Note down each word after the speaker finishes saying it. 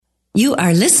You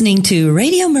are listening to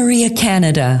Radio Maria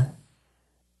Canada.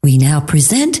 We now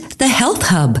present the Health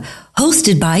Hub,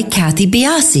 hosted by Kathy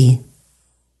Biasi.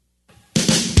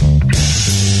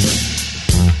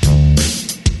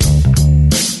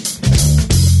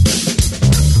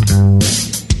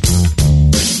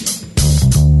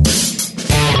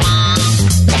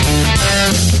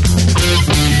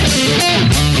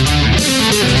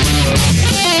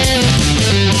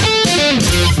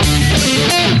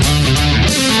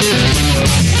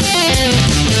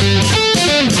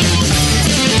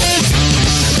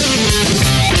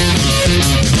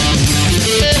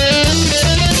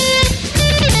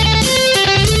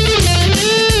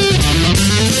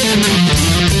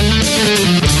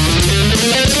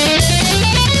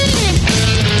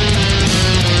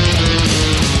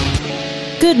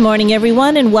 Good morning,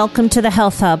 everyone, and welcome to the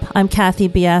Health Hub. I'm Kathy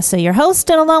Biasa, your host,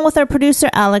 and along with our producer,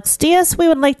 Alex Diaz, we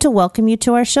would like to welcome you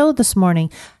to our show this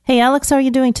morning. Hey, Alex, how are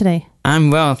you doing today? I'm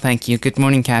well, thank you. Good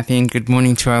morning, Kathy, and good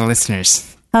morning to our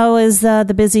listeners. How is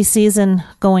the busy season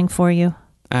going for you?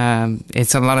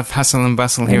 It's a lot of hustle and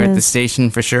bustle here at the station,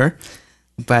 for sure,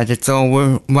 but it's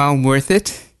all well worth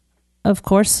it. Of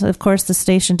course, the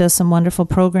station does some wonderful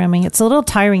programming. It's a little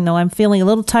tiring, though. I'm feeling a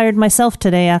little tired myself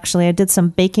today, actually. I did some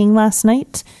baking last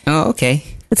night. Oh, okay.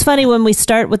 It's funny when we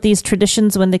start with these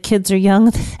traditions when the kids are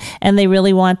young and they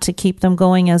really want to keep them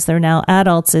going as they're now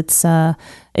adults. It's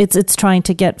trying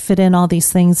to fit in all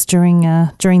these things during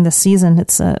the season.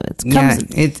 It's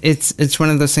one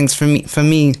of those things for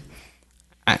me.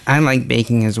 I like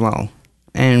baking as well.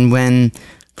 And when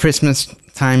Christmas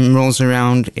time rolls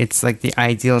around, it's like the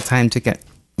ideal time to get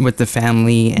with the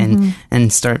family and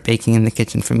start baking in the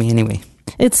kitchen for me anyway.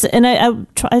 I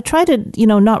try to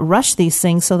not rush these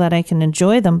things so that I can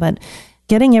enjoy them, but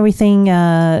getting everything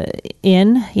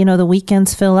in, the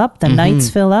weekends fill up, the nights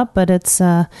fill up, but it's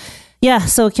so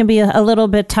it can be a little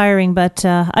bit tiring, but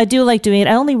I do like doing it.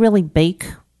 I only really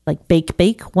bake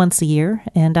once a year,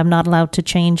 and I'm not allowed to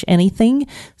change anything,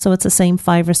 so it's the same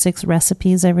 5 or 6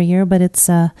 recipes every year, but it's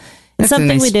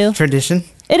something a nice we do. Tradition.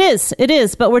 It is.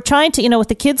 But we're trying to, with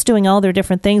the kids doing all their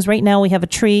different things. Right now we have a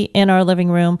tree in our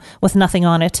living room with nothing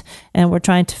on it, and we're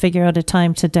trying to figure out a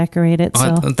time to decorate it.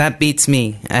 Oh, so that beats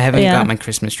me. I haven't got my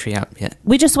Christmas tree up yet.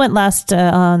 We just went last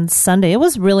on Sunday. It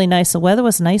was really nice. The weather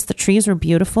was nice. The trees were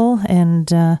beautiful, and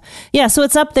so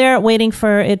it's up there waiting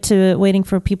for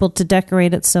people to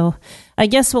decorate it. So I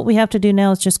guess what we have to do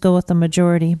now is just go with the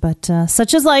majority. But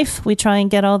such is life. We try and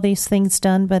get all these things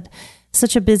done, but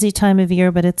such a busy time of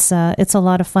year, but it's a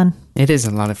lot of fun. It is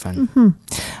a lot of fun. Mm-hmm.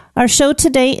 Our show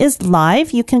today is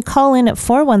live. You can call in at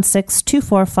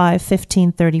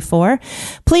 416-245-1534.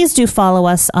 Please do follow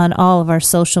us on all of our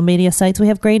social media sites. We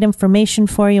have great information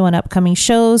for you on upcoming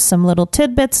shows, some little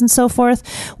tidbits and so forth.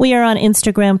 We are on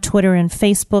Instagram, Twitter, and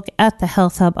Facebook at the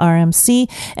Health Hub RMC.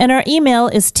 And our email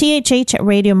is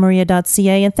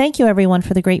thh@radiomaria.ca. And thank you, everyone,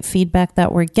 for the great feedback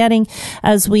that we're getting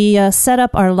as we set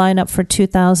up our lineup for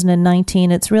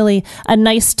 2019. It's really a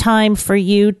nice time for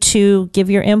you to give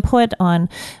your input on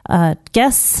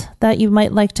guests that you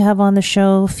might like to have on the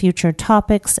show, future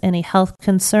topics, any health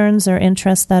concerns or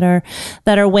interests that are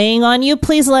weighing on you.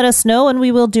 Please let us know, and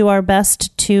we will do our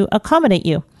best to accommodate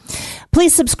you.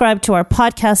 Please subscribe to our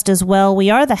podcast as well. We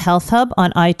are the Health Hub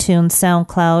on iTunes,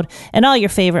 SoundCloud, and all your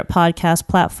favorite podcast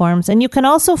platforms. And you can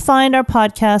also find our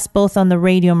podcast both on the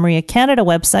Radio Maria Canada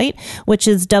website, which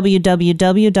is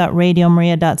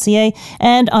www.radiomaria.ca,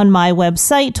 and on my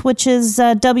website, which is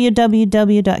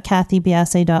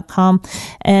www.kathybiase.com.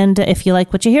 And if you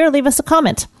like what you hear, leave us a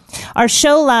comment. Our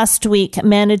show last week,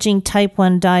 Managing Type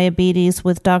 1 Diabetes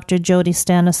with Dr. Jody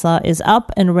Stanislaw, is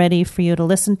up and ready for you to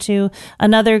listen to.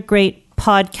 Another great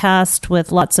podcast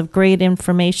with lots of great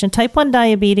information. Type 1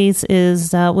 diabetes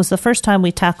was the first time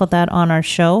we tackled that on our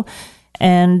show.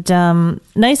 And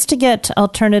nice to get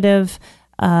alternative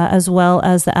as well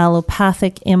as the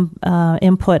allopathic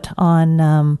input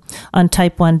on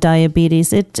type 1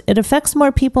 diabetes. It affects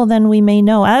more people than we may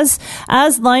know, as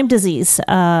Lyme disease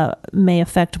may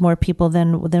affect more people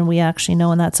than we actually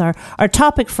know, and that's our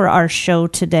topic for our show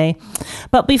today.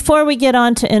 But before we get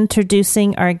on to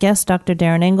introducing our guest, Dr.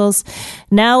 Darren Ingalls,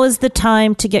 now is the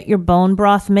time to get your bone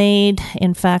broth made.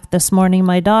 In fact, this morning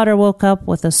my daughter woke up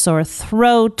with a sore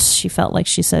throat. She felt like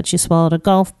she said she swallowed a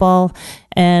golf ball.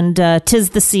 And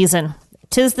 'tis the season.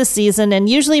 'Tis the season, and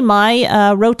usually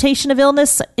my rotation of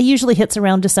illness usually hits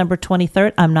around December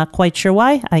 23rd. I'm not quite sure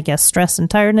why. I guess stress and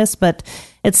tiredness, but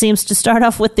it seems to start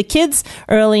off with the kids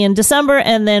early in December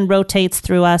and then rotates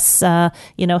through us,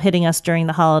 hitting us during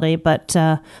the holiday. But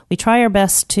we try our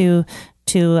best to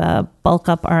bulk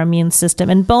up our immune system.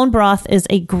 And bone broth is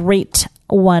a great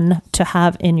one to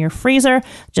have in your freezer.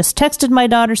 Just texted my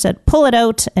daughter, said pull it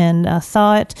out and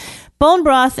thaw it. Bone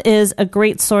broth is a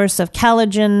great source of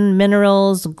collagen,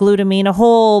 minerals, glutamine, a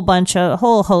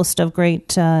whole host of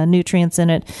great nutrients in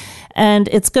it. And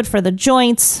it's good for the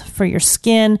joints, for your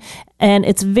skin, and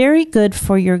it's very good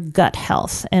for your gut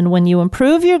health. And when you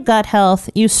improve your gut health,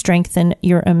 you strengthen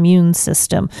your immune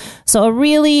system. So a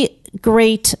really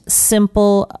great,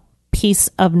 simple piece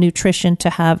of nutrition to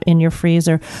have in your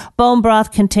freezer. Bone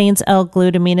broth contains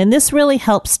L-glutamine, and this really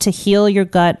helps to heal your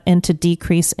gut and to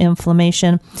decrease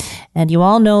inflammation. And you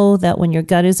all know that when your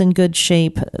gut is in good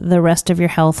shape, the rest of your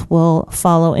health will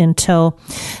follow in tow.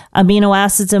 Amino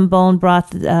acids in bone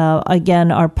broth, again,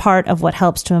 are part of what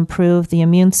helps to improve the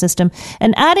immune system.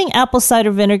 And adding apple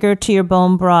cider vinegar to your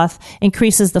bone broth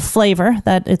increases the flavor.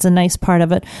 That it's a nice part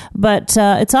of it. But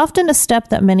it's often a step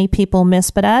that many people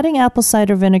miss. But adding apple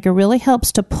cider vinegar really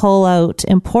helps to pull out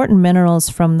important minerals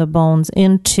from the bones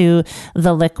into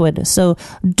the liquid. So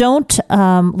don't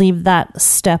leave that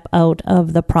step out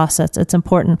of the process. It's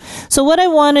important. So what I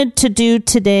wanted to do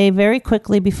today, very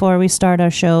quickly before we start our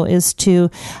show, is to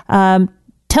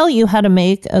tell you how to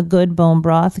make a good bone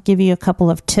broth, give you a couple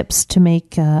of tips to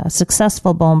make a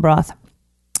successful bone broth.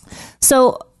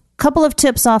 So couple of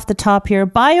tips off the top here.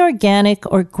 Buy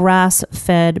organic or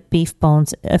grass-fed beef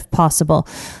bones if possible.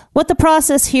 What the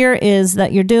process here is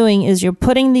that you're doing is you're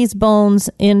putting these bones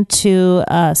into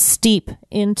steep,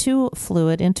 into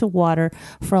fluid, into water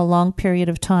for a long period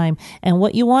of time. And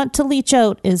what you want to leach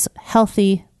out is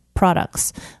healthy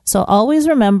products. So always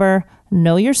remember,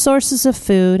 know your sources of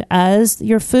food. As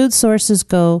your food sources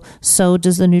go, so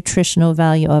does the nutritional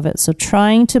value of it. So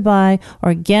trying to buy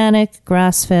organic,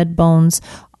 grass-fed bones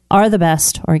are the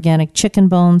best. Organic chicken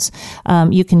bones.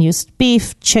 You can use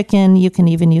beef, chicken. You can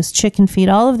even use chicken feet.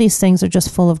 All of these things are just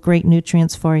full of great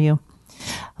nutrients for you.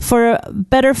 For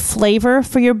better flavor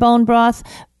for your bone broth,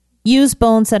 use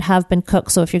bones that have been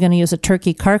cooked. So if you're going to use a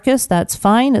turkey carcass, that's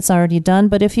fine. It's already done.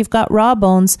 But if you've got raw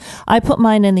bones, I put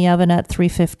mine in the oven at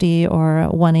 350 or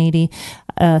 180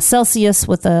 Celsius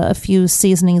with a few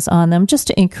seasonings on them just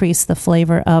to increase the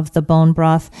flavor of the bone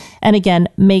broth. And again,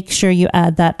 make sure you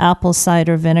add that apple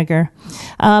cider vinegar.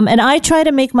 And I try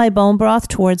to make my bone broth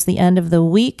towards the end of the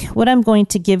week. What I'm going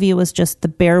to give you is just the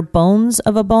bare bones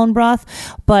of a bone broth,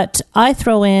 but I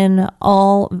throw in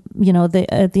all,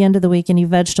 at the end of the week, any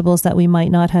vegetables that we might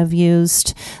not have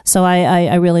used. So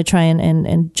I really try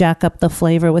and jack up the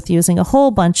flavor with using a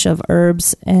whole bunch of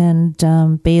herbs and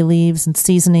bay leaves and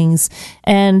seasonings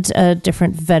and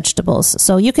different vegetables.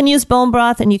 So you can use bone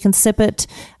broth and you can sip it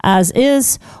as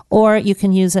is, or you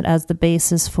can use it as the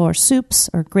basis for soups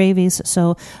or gravies.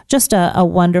 So just a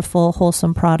wonderful,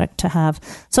 wholesome product to have.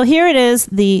 So here it is,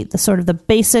 the sort of the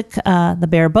basic, the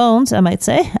bare bones, I might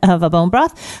say, of a bone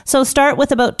broth. So start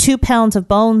with about 2 pounds of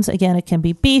bones. Again, it can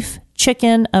be beef,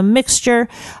 chicken, a mixture,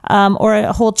 or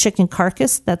a whole chicken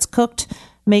carcass that's cooked.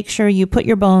 Make sure you put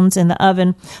your bones in the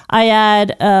oven. I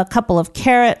add a couple of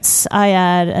carrots. I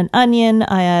add an onion.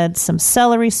 I add some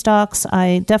celery stalks.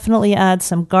 I definitely add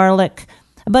some garlic,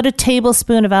 about a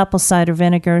tablespoon of apple cider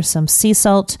vinegar, some sea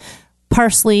salt,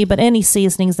 parsley, but any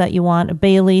seasonings that you want, a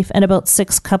bay leaf, and about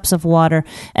 6 cups of water.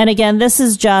 And again, this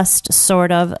is just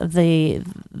sort of the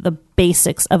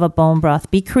basics of a bone broth.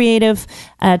 Be creative,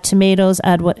 add tomatoes,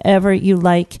 add whatever you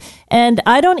like. And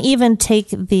I don't even take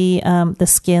the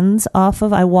skins off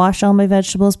of. I wash all my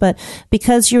vegetables, but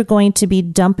because you're going to be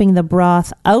dumping the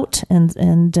broth out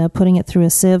and putting it through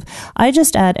a sieve, I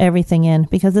just add everything in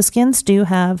because the skins do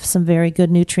have some very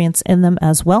good nutrients in them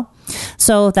as well.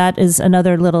 So that is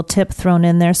another little tip thrown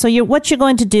in there. So what you're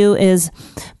going to do is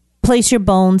place your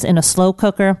bones in a slow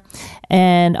cooker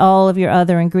and all of your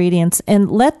other ingredients and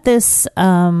let this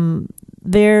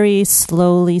very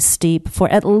slowly steep for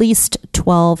at least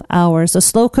 12 hours. A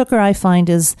slow cooker, I find,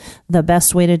 is the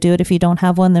best way to do it. If you don't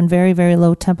have one, then very, very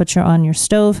low temperature on your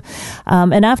stove.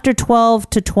 And after 12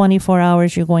 to 24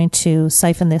 hours, you're going to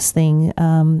siphon this thing,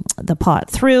 the pot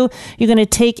through. You're going to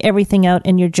take everything out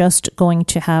and you're just going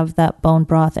to have that bone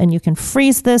broth. And you can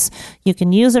freeze this. You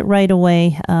can use it right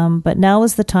away. But now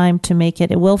is the time to make it.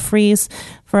 It will freeze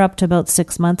for up to about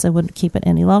 6 months. I wouldn't keep it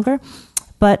any longer.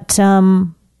 But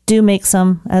do make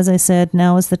some. As I said,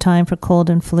 now is the time for cold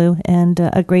and flu, and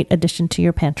a great addition to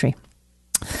your pantry.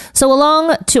 So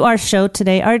along to our show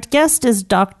today, our guest is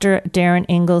Dr. Darren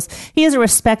Ingalls. He is a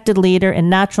respected leader in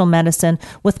natural medicine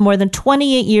with more than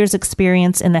 28 years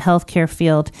experience in the healthcare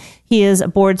field. He is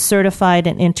board certified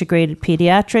in integrated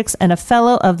pediatrics and a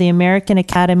fellow of the American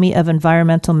Academy of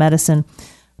Environmental Medicine.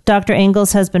 Dr.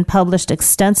 Engels has been published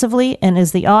extensively and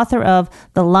is the author of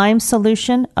The Lyme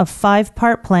Solution, a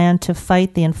 5-part plan to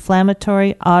fight the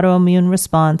inflammatory autoimmune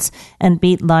response and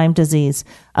beat Lyme disease,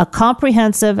 a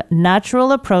comprehensive,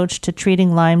 natural approach to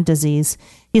treating Lyme disease.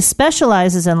 He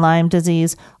specializes in Lyme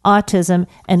disease, autism,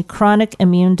 and chronic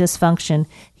immune dysfunction.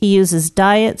 He uses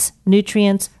diets,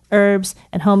 nutrients, herbs,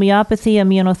 and homeopathy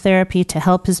immunotherapy to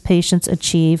help his patients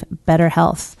achieve better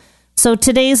health. So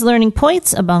today's learning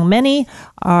points, among many,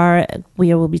 are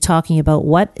we will be talking about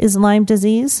what is Lyme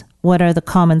disease, what are the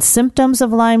common symptoms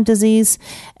of Lyme disease,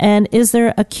 and is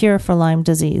there a cure for Lyme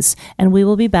disease? And we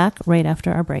will be back right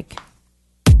after our break.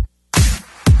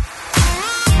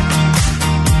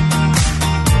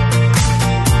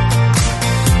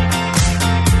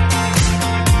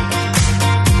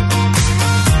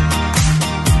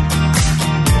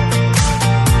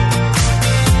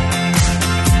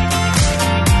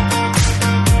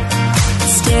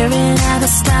 Staring at a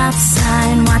stop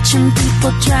sign, watching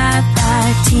people drive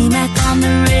by, T-Mac on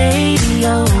the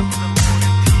radio.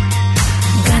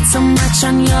 Got so much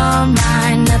on your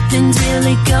mind, nothing's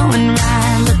really going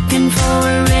right, looking for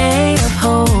a ray of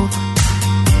hope.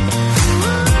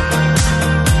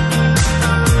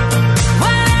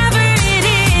 Whatever it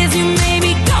is you may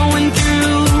be going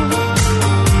through,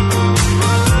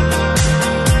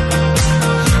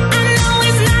 I know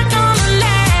it's not gonna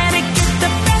let it get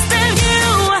the best of you.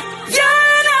 You're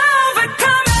an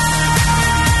overcomer.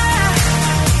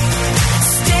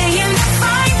 Stay in the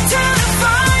fight till the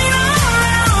final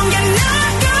round. You're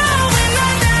not going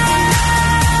under,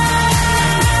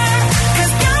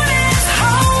 'cause God is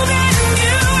holding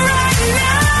you right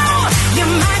now. You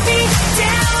might be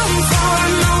down for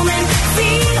a moment,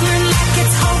 feeling like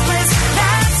it's hopeless.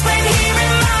 That's when He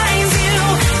reminds you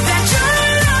that you're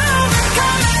an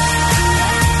overcomer.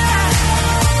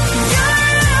 You're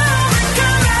an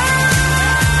overcomer.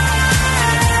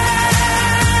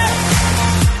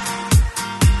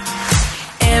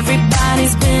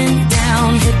 Everybody's been down,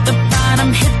 hit the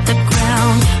bottom, hit the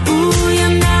ground. Ooh,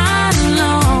 you're not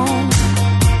alone.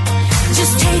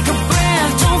 Just take a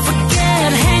breath, don't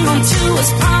forget, hang on to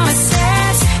His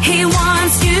promises. He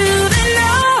wants you to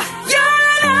know you're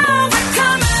an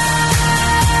overcomer.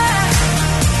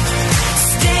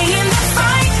 Stay in the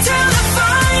fight till the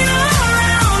final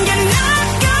round. You're not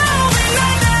going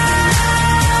under,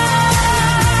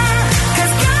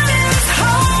 'cause God is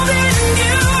holding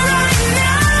you right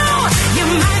now. You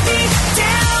might be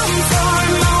down for a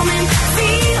moment,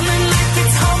 feeling like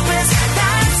it's hopeless.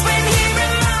 That's when He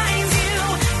reminds you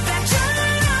that you're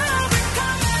an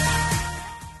overcomer.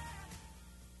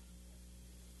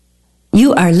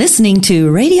 You are listening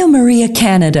to Radio Maria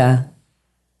Canada.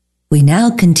 We now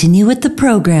continue with the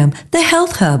program, The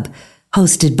Health Hub,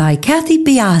 hosted by Kathy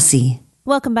Biasi.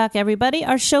 Welcome back, everybody.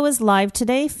 Our show is live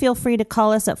today. Feel free to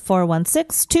call us at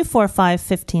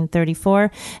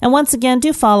 416-245-1534. And once again,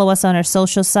 do follow us on our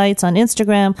social sites on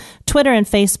Instagram, Twitter, and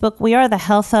Facebook. We are the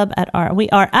Health Hub we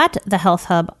are at the Health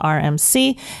Hub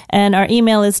RMC, and our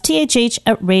email is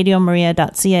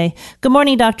thh@radiomaria.ca. Good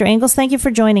morning, Dr. Engels. Thank you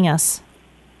for joining us.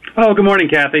 Oh, good morning,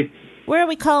 Kathy. Where are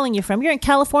we calling you from? You're in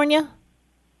California?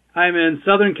 I'm in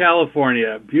Southern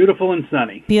California, beautiful and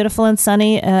sunny. Beautiful and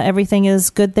sunny. Everything is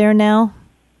good there now?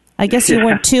 I guess you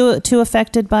weren't too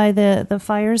affected by the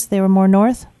fires. They were more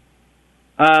north?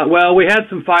 Well, we had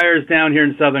some fires down here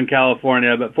in Southern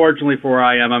California, but fortunately for where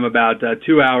I am, I'm about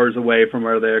 2 hours away from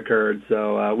where they occurred.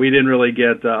 So we didn't really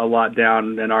get a lot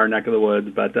down in our neck of the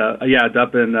woods. But, yeah, it's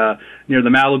up in near the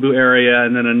Malibu area,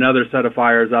 and then another set of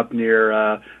fires up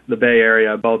near the Bay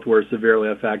Area. Both were severely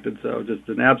affected. So just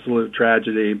an absolute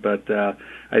tragedy. But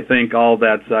I think all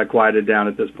that's quieted down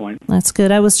at this point. That's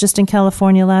good. I was just in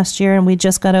California last year, and we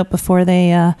just got out before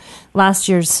last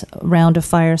year's round of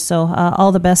fire. So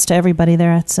all the best to everybody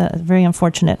there. It's very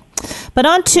unfortunate. But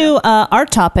on to our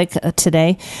topic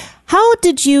today. How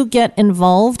did you get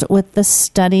involved with the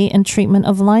study and treatment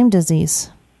of Lyme disease?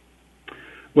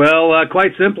 Well,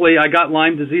 quite simply, I got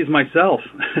Lyme disease myself.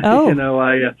 Oh.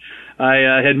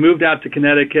 I had moved out to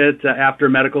Connecticut after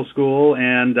medical school,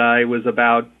 and I was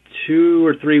about 2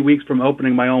 or 3 weeks from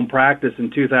opening my own practice in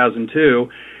 2002,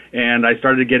 and I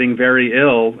started getting very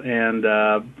ill and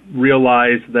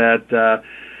realized that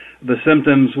the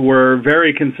symptoms were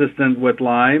very consistent with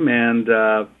Lyme, and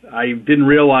I didn't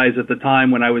realize at the time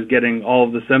when I was getting all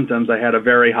of the symptoms, I had a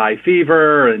very high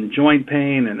fever and joint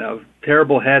pain and a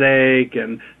terrible headache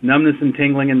and numbness and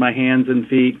tingling in my hands and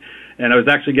feet. And I was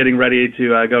actually getting ready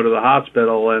to go to the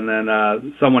hospital, and then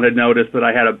someone had noticed that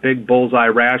I had a big bullseye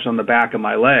rash on the back of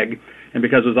my leg. and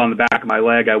because it was on the back of my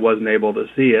leg, I wasn't able to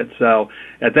see it. So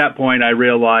at that point, I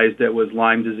realized it was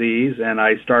Lyme disease, and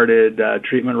I started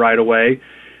treatment right away.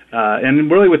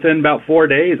 And really within about 4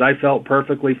 days, I felt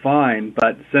perfectly fine.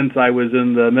 But since I was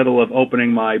in the middle of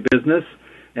opening my business,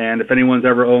 and if anyone's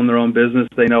ever owned their own business,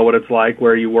 they know what it's like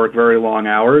where you work very long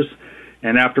hours.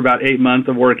 And after about 8 months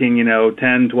of working,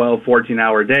 10, 12,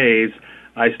 14-hour days,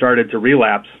 I started to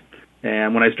relapse.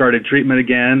 And when I started treatment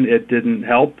again, it didn't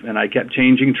help, and I kept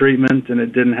changing treatment, and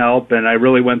it didn't help, and I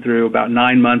really went through about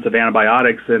 9 months of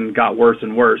antibiotics and got worse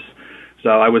and worse. So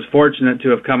I was fortunate to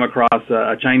have come across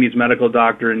a Chinese medical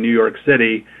doctor in New York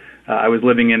City. I was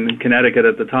living in Connecticut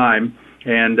at the time,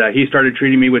 and he started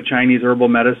treating me with Chinese herbal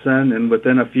medicine, and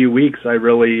within a few weeks, I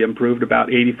really improved about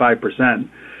 85%.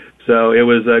 So it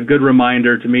was a good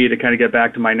reminder to me to kind of get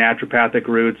back to my naturopathic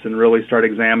roots and really start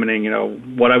examining,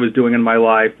 what I was doing in my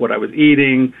life, what I was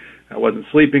eating. I wasn't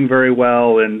sleeping very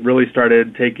well, and really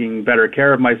started taking better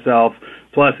care of myself,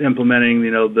 plus implementing,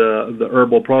 the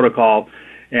herbal protocol.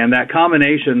 And that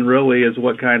combination really is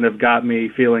what kind of got me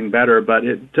feeling better. But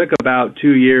it took about 2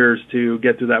 years to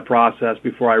get through that process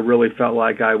before I really felt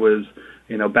like I was,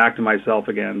 back to myself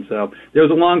again. So it was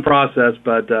a long process,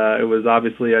 but it was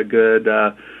obviously a good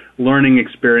learning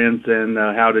experience in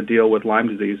how to deal with Lyme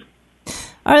disease.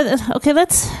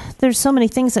 There's so many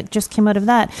things that just came out of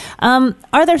that.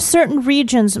 Are there certain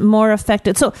regions more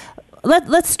affected? So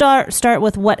let's start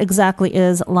with what exactly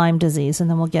is Lyme disease, and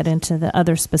then we'll get into the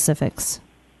other specifics.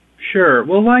 Sure.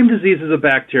 Well, Lyme disease is a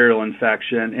bacterial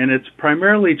infection, and it's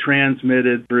primarily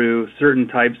transmitted through certain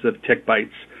types of tick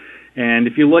bites. And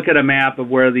if you look at a map of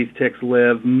where these ticks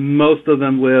live, most of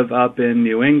them live up in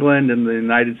New England in the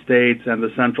United States and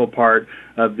the central part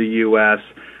of the U.S.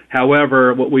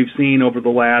 However, what we've seen over the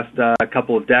last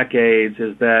couple of decades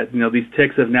is that, these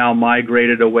ticks have now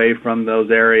migrated away from those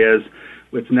areas.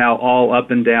 It's now all up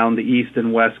and down the east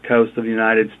and west coast of the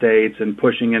United States and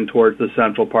pushing in towards the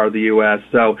central part of the U.S.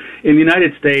 So in the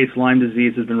United States, Lyme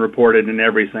disease has been reported in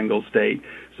every single state.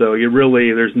 So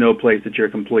there's no place that you're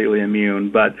completely immune.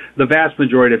 But the vast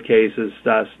majority of cases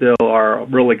still are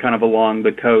really kind of along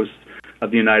the coast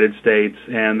of the United States,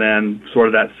 and then sort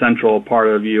of that central part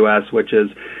of the U.S., which is,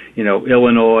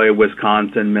 Illinois,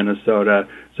 Wisconsin, Minnesota.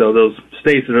 So those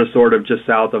states that are sort of just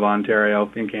south of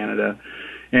Ontario in Canada.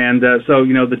 And so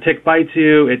the tick bites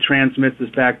you, it transmits this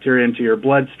bacteria into your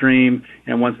bloodstream,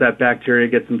 and once that bacteria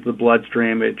gets into the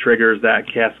bloodstream, it triggers that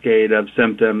cascade of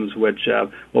symptoms, which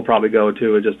we'll probably go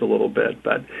to in just a little bit.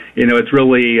 But, it's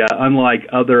really unlike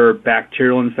other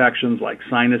bacterial infections like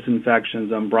sinus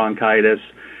infections and bronchitis.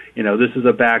 This is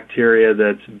a bacteria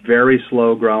that's very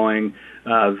slow growing,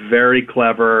 very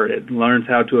clever. It learns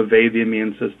how to evade the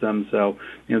immune system, so,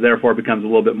 therefore it becomes a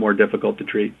little bit more difficult to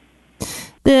treat.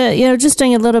 Just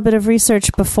doing a little bit of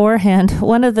research beforehand,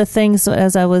 one of the things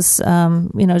as I was,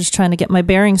 just trying to get my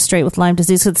bearings straight with Lyme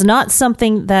disease, it's not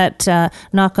something that,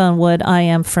 knock on wood, I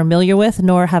am familiar with,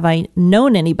 nor have I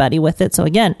known anybody with it. So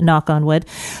again, knock on wood.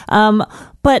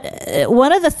 But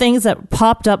one of the things that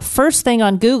popped up first thing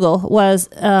on Google was,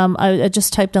 I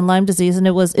just typed in Lyme disease, and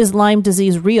it was, is Lyme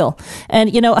disease real? And,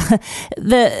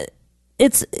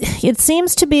 It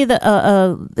seems to be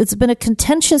it's been a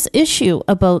contentious issue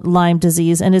about Lyme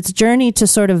disease and its journey to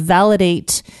sort of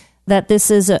validate that this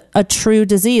is a true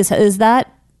disease. Is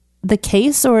that the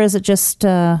case, or is it just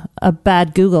a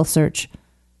bad Google search?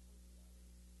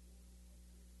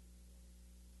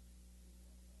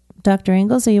 Dr.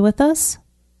 Ingalls, are you with us?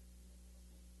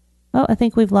 Oh, I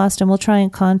think we've lost him. We'll try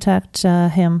and contact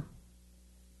him.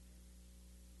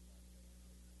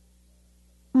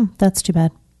 That's too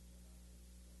bad.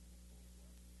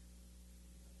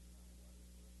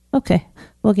 Okay,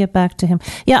 we'll get back to him.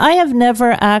 Yeah, I have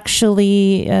never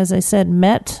actually, as I said,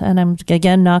 met, and I'm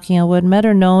again knocking on wood, met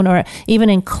or known, or even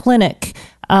in clinic,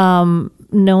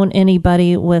 known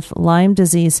anybody with Lyme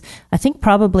disease. I think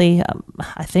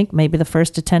maybe the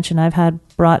first attention I've had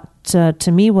brought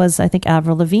to me was, I think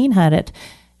Avril Lavigne had it.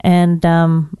 And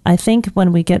I think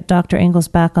when we get Dr. Ingalls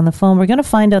back on the phone, we're going to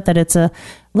find out that it's a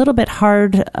little bit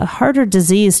harder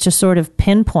disease to sort of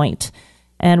pinpoint.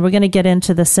 And we're going to get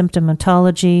into the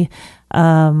symptomatology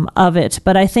of it.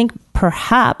 But I think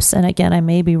perhaps, and again, I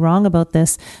may be wrong about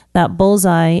this, that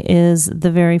bullseye is the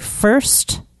very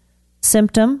first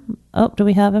symptom. Oh, do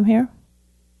we have him here?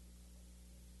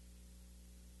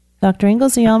 Dr.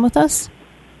 Ingalls, are you on with us?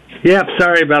 Yep,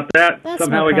 sorry about that. That's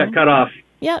Somehow no we got cut off.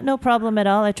 Yeah, no problem at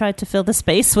all. I tried to fill the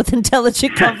space with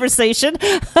intelligent conversation.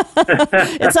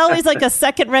 It's always like a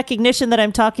second recognition that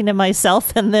I'm talking to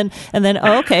myself, and then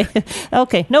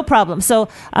okay, no problem. So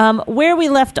where we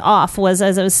left off was,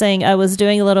 as I was saying, I was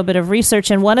doing a little bit of research,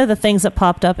 and one of the things that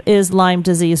popped up is Lyme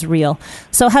disease real?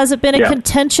 So has it been a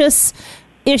contentious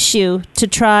issue to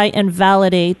try and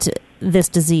validate this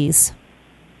disease?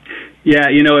 Yeah,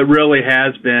 it really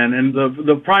has been. And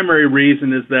the primary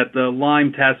reason is that the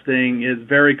Lyme testing is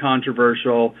very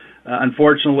controversial.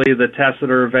 Unfortunately, the tests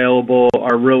that are available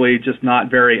are really just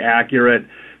not very accurate.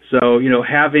 So,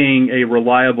 having a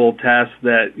reliable test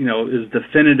that, is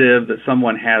definitive that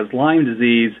someone has Lyme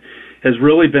disease has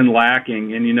really been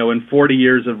lacking. And, in 40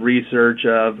 years of research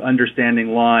of understanding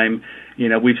Lyme,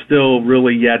 we've still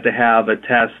really yet to have a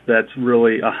test that's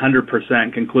really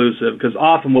 100% conclusive, because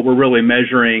often what we're really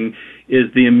measuring is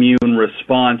the immune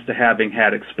response to having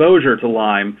had exposure to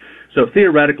Lyme. So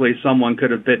theoretically, someone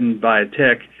could have bitten by a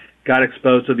tick, got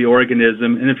exposed to the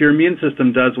organism, and if your immune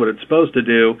system does what it's supposed to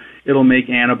do, it'll make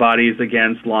antibodies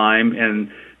against Lyme, and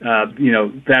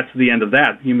that's the end of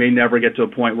that. You may never get to a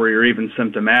point where you're even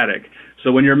symptomatic.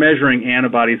 So when you're measuring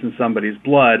antibodies in somebody's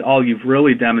blood, all you've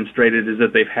really demonstrated is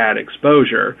that they've had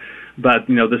exposure. But,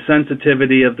 the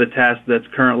sensitivity of the test that's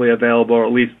currently available, or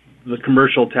at least the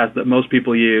commercial test that most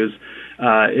people use,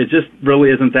 it just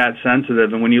really isn't that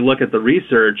sensitive. And when you look at the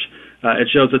research, it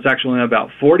shows it's actually about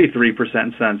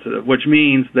 43% sensitive, which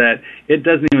means that it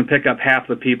doesn't even pick up half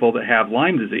the people that have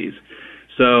Lyme disease.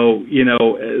 So,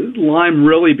 Lyme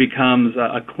really becomes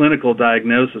a clinical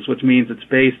diagnosis, which means it's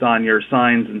based on your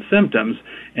signs and symptoms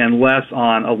and less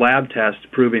on a lab test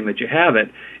proving that you have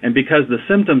it. And because the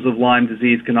symptoms of Lyme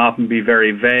disease can often be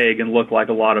very vague and look like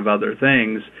a lot of other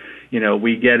things,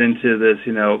 we get into this,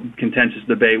 contentious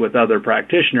debate with other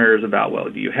practitioners about, well,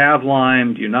 do you have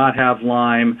Lyme? Do you not have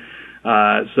Lyme?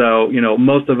 So,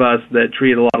 most of us that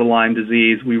treat a lot of Lyme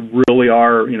disease, we really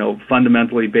are,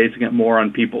 fundamentally basing it more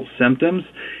on people's symptoms.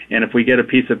 And if we get a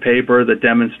piece of paper that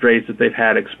demonstrates that they've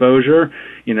had exposure,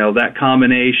 that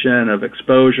combination of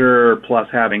exposure plus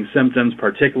having symptoms,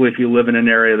 particularly if you live in an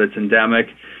area that's endemic,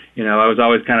 I was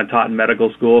always kind of taught in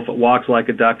medical school, if it walks like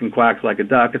a duck and quacks like a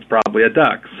duck, it's probably a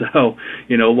duck. So,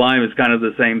 Lyme is kind of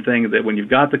the same thing, that when you've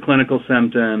got the clinical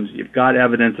symptoms, you've got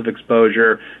evidence of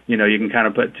exposure, you can kind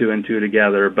of put two and two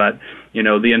together. But,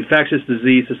 the Infectious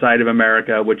Disease Society of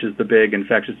America, which is the big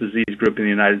infectious disease group in the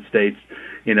United States,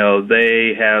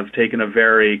 they have taken a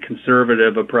very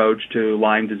conservative approach to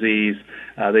Lyme disease.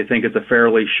 They think it's a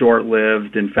fairly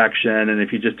short-lived infection, and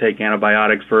if you just take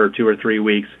antibiotics for 2 or 3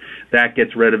 weeks, that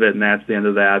gets rid of it, and that's the end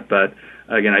of that. But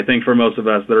again, I think for most of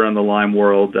us that are in the Lyme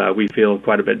world, we feel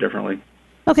quite a bit differently.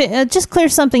 Okay, just clear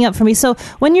something up for me. So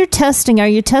when you're testing, are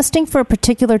you testing for a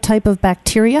particular type of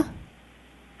bacteria?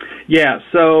 Yeah,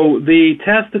 so the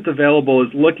test that's available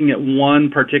is looking at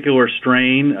one particular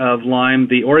strain of Lyme.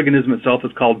 The organism itself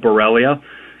is called Borrelia,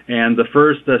 and the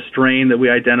first strain that we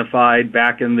identified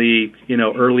back in the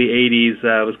early 80s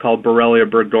was called Borrelia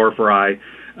burgdorferi.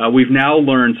 We've now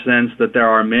learned since that there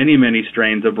are many, many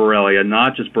strains of Borrelia,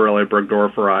 not just Borrelia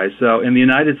burgdorferi. So in the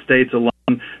United States alone,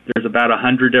 there's about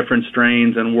 100 different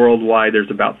strains, and worldwide there's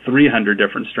about 300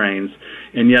 different strains.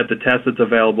 And yet the test that's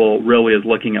available really is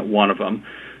looking at one of them.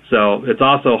 So it's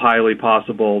also highly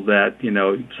possible that,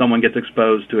 someone gets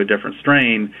exposed to a different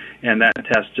strain, and that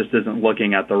test just isn't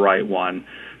looking at the right one.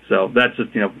 So that's just,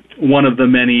 one of the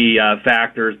many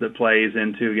factors that plays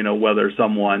into, whether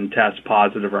someone tests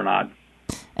positive or not.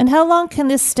 And how long can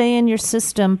this stay in your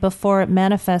system before it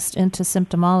manifests into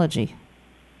symptomology?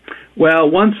 Well,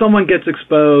 once someone gets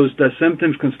exposed,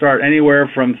 symptoms can start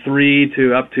anywhere from 3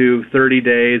 to up to 30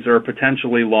 days or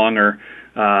potentially longer.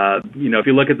 If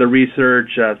you look at the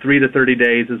research, 3 to 30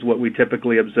 days is what we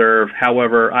typically observe.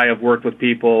 However, I have worked with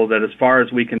people that, as far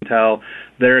as we can tell,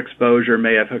 their exposure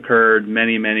may have occurred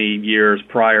many, many years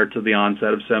prior to the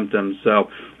onset of symptoms. So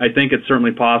I think it's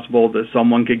certainly possible that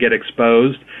someone could get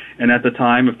exposed, and at the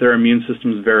time, if their immune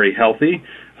system is very healthy,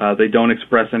 they don't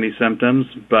express any symptoms,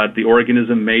 but the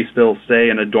organism may still stay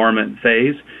in a dormant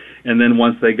phase. And then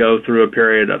once they go through a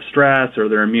period of stress or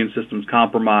their immune system's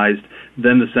compromised,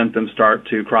 then the symptoms start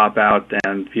to crop out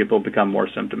and people become more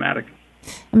symptomatic.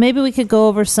 Maybe we could go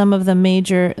over some of the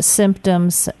major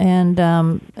symptoms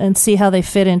and see how they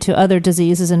fit into other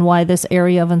diseases and why this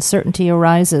area of uncertainty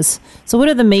arises. So what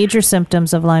are the major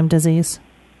symptoms of Lyme disease?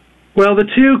 Well, the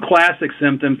two classic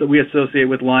symptoms that we associate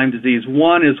with Lyme disease,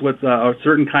 one is with a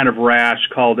certain kind of rash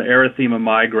called erythema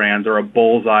migrans, or a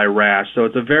bullseye rash. So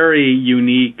it's a very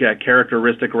unique,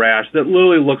 characteristic rash that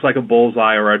literally looks like a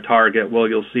bullseye or a target. Well,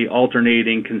 you'll see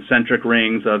alternating concentric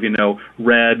rings of,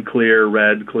 red,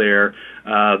 clear.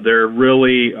 There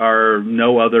really are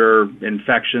no other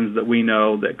infections that we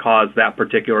know that cause that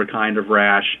particular kind of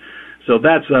rash. So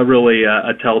that's really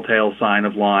a telltale sign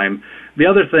of Lyme. The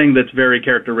other thing that's very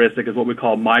characteristic is what we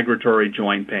call migratory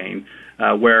joint pain,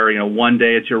 where, one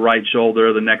day it's your right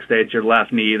shoulder, the next day it's your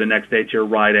left knee, the next day it's your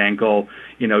right ankle.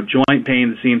 Joint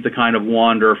pain that seems to kind of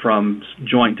wander from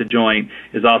joint to joint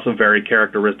is also very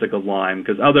characteristic of Lyme,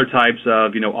 because other types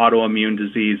of, autoimmune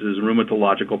diseases,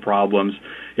 rheumatological problems,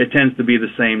 it tends to be the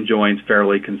same joints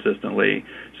fairly consistently.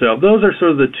 So those are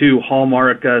sort of the two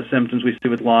hallmark symptoms we see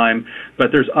with Lyme, but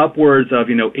there's upwards of,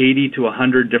 80 to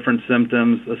 100 different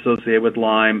symptoms associated with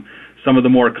Lyme. Some of the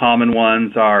more common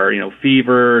ones are,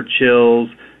 fever, chills,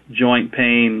 joint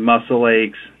pain, muscle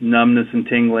aches, numbness and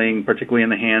tingling, particularly in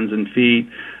the hands and feet.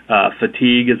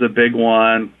 Fatigue is a big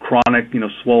one, chronic,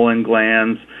 swollen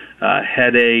glands,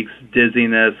 headaches,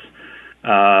 dizziness,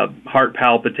 heart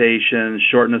palpitations,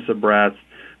 shortness of breath.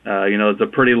 It's a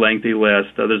pretty lengthy list.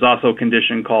 There's also a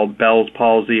condition called Bell's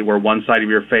palsy, where one side of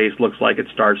your face looks like it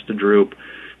starts to droop.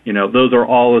 Those are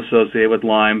all associated with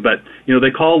Lyme, but, they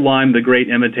call Lyme the great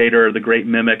imitator or the great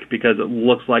mimic because it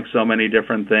looks like so many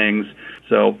different things.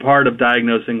 So part of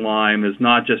diagnosing Lyme is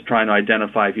not just trying to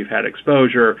identify if you've had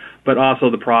exposure, but also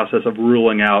the process of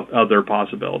ruling out other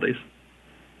possibilities.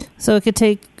 So it could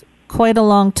take quite a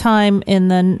long time in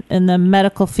the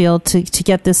medical field to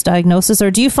get this diagnosis,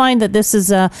 or do you find that this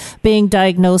is being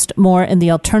diagnosed more in the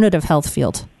alternative health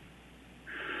field?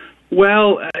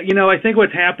 Well, I think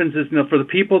what happens is, for the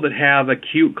people that have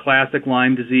acute classic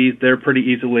Lyme disease, they're pretty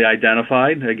easily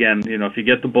identified. Again, if you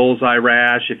get the bullseye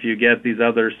rash, if you get these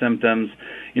other symptoms,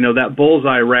 that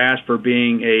bullseye rash for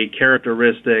being a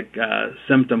characteristic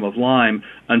symptom of Lyme,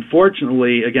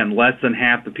 unfortunately, again, less than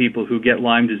half the people who get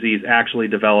Lyme disease actually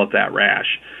develop that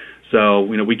rash. So,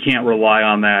 we can't rely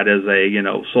on that as a,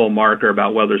 sole marker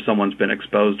about whether someone's been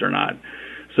exposed or not.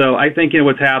 So I think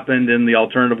what's happened in the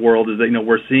alternative world is that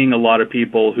we're seeing a lot of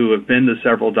people who have been to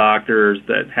several doctors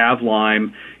that have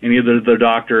Lyme, and either the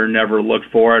doctor never looked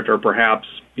for it or perhaps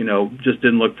just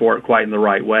didn't look for it quite in the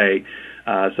right way.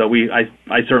 So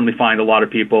I certainly find a lot of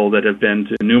people that have been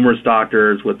to numerous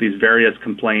doctors with these various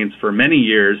complaints for many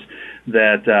years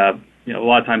that a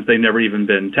lot of times they've never even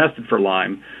been tested for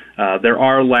Lyme. There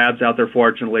are labs out there,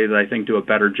 fortunately, that I think do a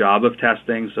better job of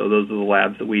testing. So those are the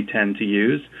labs that we tend to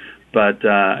use. But,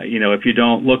 if you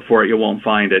don't look for it, you won't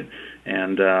find it.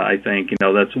 And I think,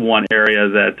 that's one area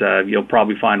that you'll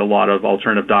probably find a lot of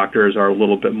alternative doctors are a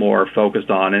little bit more focused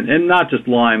on. And not just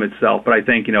Lyme itself, but I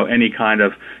think, any kind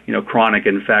of, chronic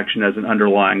infection as an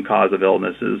underlying cause of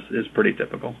illness is pretty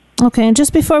typical. Okay, and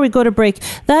just before we go to break,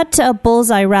 that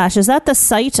bullseye rash, is that the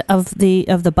site of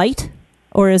the bite?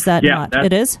 Or is that not?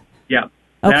 It is? Yeah.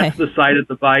 Okay. That's the site of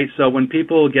the bite. So when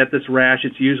people get this rash,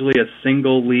 it's usually a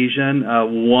single lesion.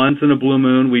 Once in a blue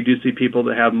moon, we do see people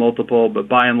that have multiple, but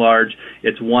by and large,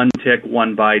 it's one tick,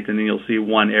 one bite, and then you'll see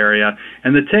one area.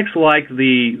 And the ticks like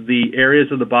the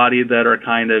areas of the body that are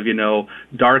kind of,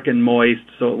 dark and moist,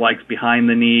 so it likes behind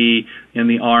the knee, in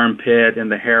the armpit,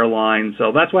 and the hairline.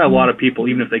 So that's why a lot of people,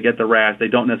 even if they get the rash, they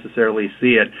don't necessarily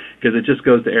see it because it just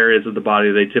goes to areas of the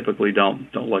body they typically don't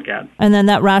look at. And then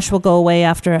that rash will go away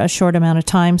after a short amount of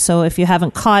time. So if you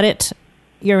haven't caught it,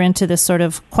 you're into this sort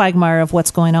of quagmire of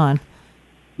what's going on.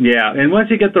 Yeah, and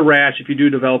once you get the rash, if you do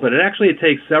develop it, it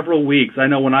takes several weeks. I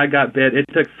know when I got bit, it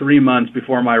took 3 months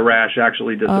before my rash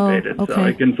actually dissipated. Oh, okay. So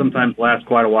it can sometimes last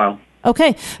quite a while.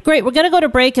 Okay, great. We're going to go to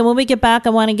break, and when we get back,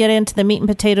 I want to get into the meat and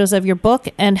potatoes of your book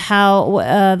and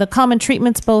how the common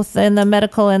treatments, both in the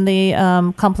medical and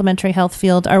the complementary health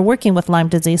field, are working with Lyme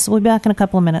disease. So we'll be back in a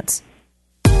couple of minutes.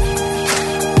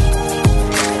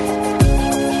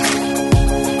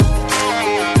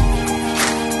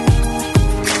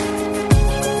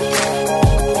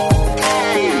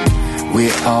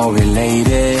 We're all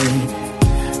related,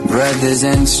 brothers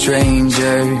and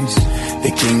strangers. The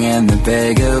king and the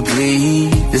beggar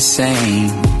bleed the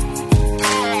same.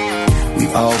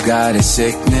 We've all got a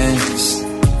sickness,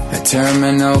 a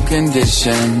terminal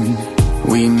condition.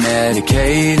 We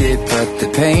medicate it, but the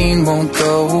pain won't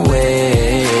go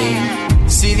away.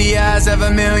 See the eyes of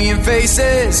a million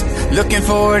faces, looking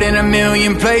for it in a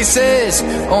million places.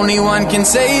 Only one can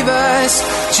save us,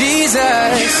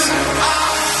 Jesus.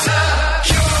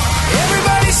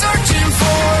 Everybody's searching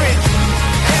for it,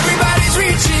 everybody's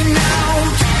reaching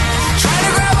out, trying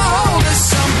to grab a hold of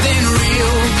something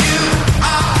real. You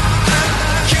are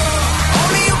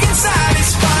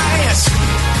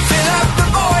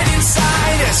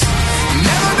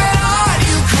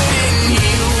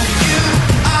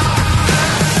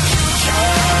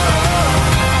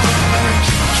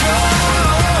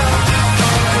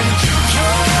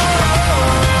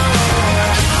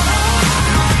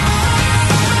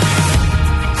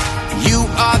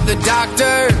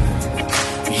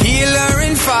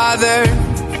father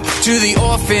to the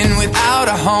orphan without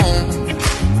a home.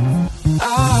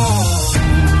 Oh,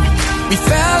 we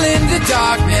fell into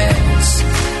darkness,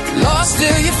 lost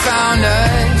till you found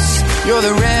us. You're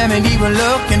the remedy we're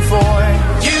looking for.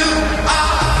 You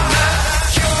are the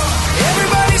cure.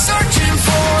 Everybody's searching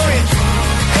for it.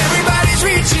 Everybody's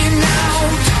reaching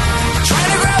out,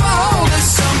 trying to grab a hold of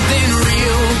something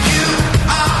real. You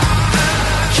are the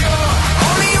cure.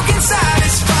 Only you can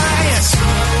satisfy us.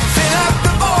 Fill up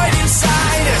the void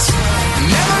inside us.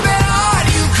 Never been hard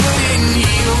you couldn't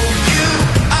heal. You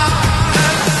are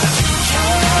the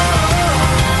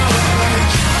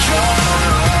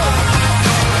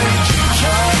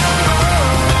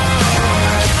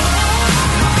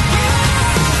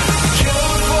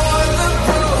cure for the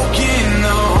broken,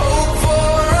 the hope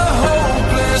for a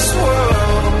hopeless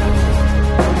world.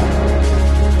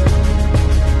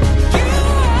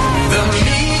 The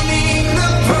meaning,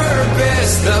 the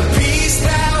purpose, the peace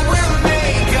that will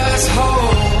make us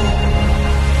whole.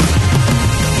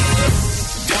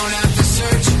 Don't have to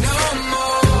search no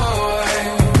more.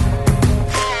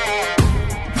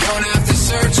 Don't have to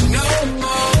search no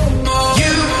more.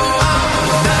 You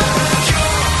are the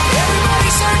cure.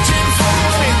 Everybody's searching for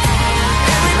it.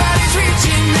 Everybody's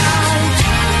reaching out,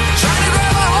 trying to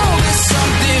grab a hold of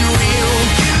something real.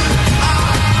 You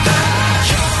are the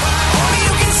cure. Only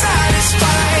you can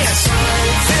satisfy us.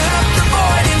 Fill up the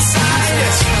void inside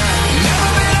us.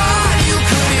 Never been hard you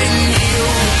couldn't heal.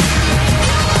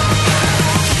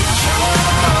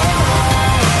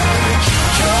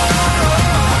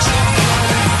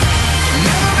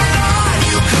 Never been hard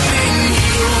you couldn't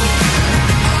heal.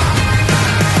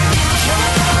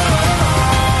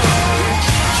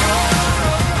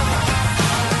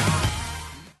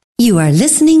 You are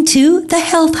listening to The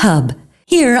Health Hub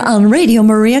here on Radio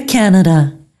Maria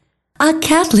Canada. A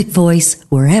Catholic voice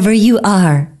wherever you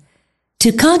are.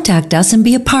 To contact us and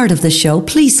be a part of the show,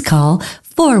 please call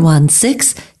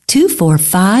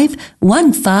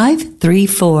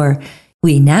 416-245-1534.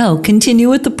 We now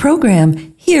continue with the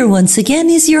program. Here once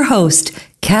again is your host,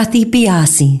 Kathy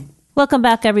Biasi. Welcome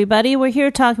back, everybody. We're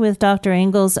here talking with Dr.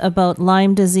 Ingalls about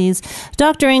Lyme disease.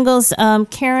 Dr. Ingalls,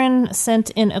 Karen sent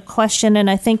in a question,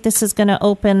 and I think this is going to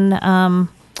open a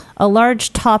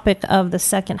large topic of the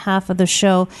second half of the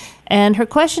show. And her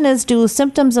question is, do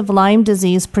symptoms of Lyme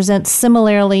disease present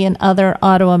similarly in other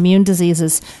autoimmune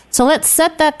diseases? So let's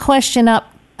set that question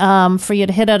up for you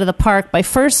to hit out of the park by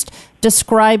first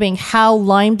describing how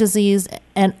Lyme disease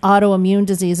and autoimmune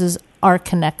diseases are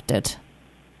connected.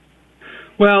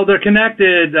 Well, they're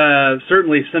connected,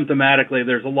 certainly symptomatically.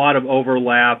 There's a lot of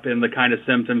overlap in the kind of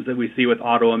symptoms that we see with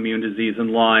autoimmune disease and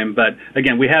Lyme. But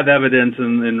again, we have evidence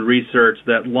in research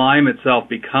that Lyme itself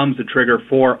becomes a trigger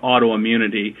for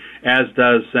autoimmunity, as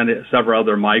does several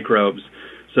other microbes.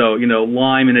 So,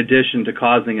 Lyme, in addition to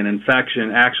causing an infection,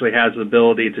 actually has the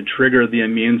ability to trigger the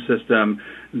immune system,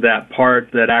 that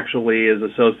part that actually is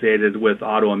associated with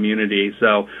autoimmunity.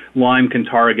 So Lyme can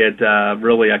target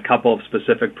really a couple of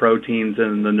specific proteins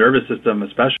in the nervous system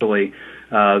especially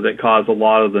that cause a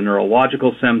lot of the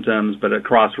neurological symptoms, but it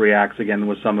cross-reacts again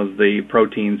with some of the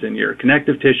proteins in your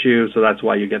connective tissue, so that's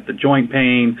why you get the joint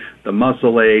pain, the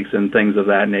muscle aches, and things of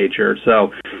that nature.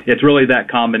 So it's really that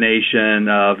combination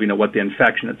of, what the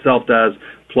infection itself does,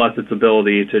 plus its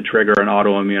ability to trigger an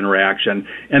autoimmune reaction.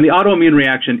 And the autoimmune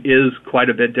reaction is quite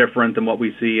a bit different than what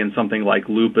we see in something like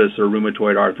lupus or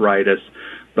rheumatoid arthritis.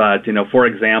 But, for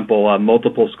example,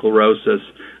 multiple sclerosis,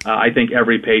 I think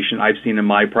every patient I've seen in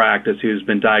my practice who's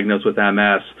been diagnosed with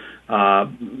MS,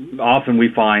 often we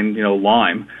find,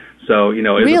 Lyme. So, is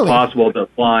it possible that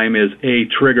Lyme is a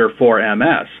trigger for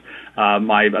MS?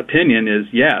 My opinion is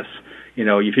yes.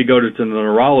 If you go to the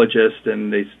neurologist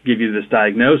and they give you this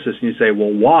diagnosis and you say,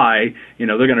 well, why?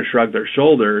 They're going to shrug their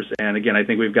shoulders. And again, I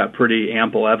think we've got pretty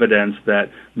ample evidence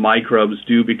that microbes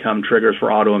do become triggers for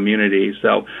autoimmunity.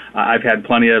 So I've had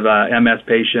plenty of MS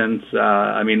patients.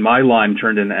 My Lyme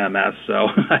turned into MS, so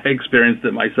I experienced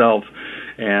it myself.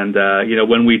 And,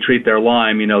 when we treat their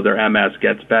Lyme, their MS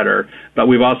gets better. But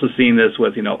we've also seen this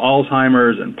with,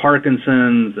 Alzheimer's and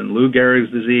Parkinson's and Lou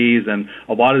Gehrig's disease and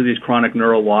a lot of these chronic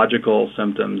neurological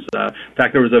symptoms. In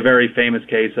fact, there was a very famous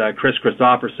case, Chris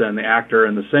Christopherson, the actor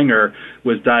and the singer,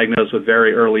 was diagnosed with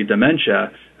very early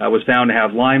dementia, was found to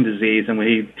have Lyme disease, and when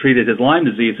he treated his Lyme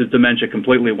disease, his dementia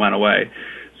completely went away.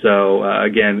 So,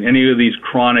 again, any of these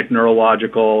chronic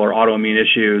neurological or autoimmune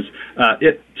issues,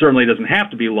 it certainly doesn't have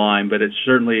to be Lyme, but it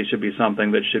certainly should be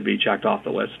something that should be checked off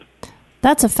the list.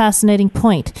 That's a fascinating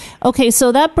point. Okay,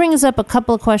 so that brings up a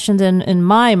couple of questions in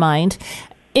my mind.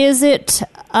 Is it,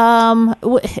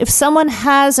 if someone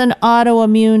has an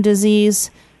autoimmune disease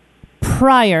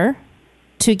prior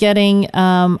to getting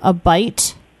a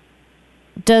bite,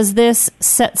 does this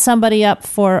set somebody up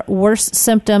for worse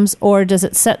symptoms, or does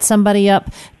it set somebody up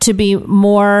to be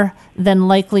more than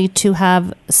likely to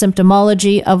have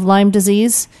symptomology of Lyme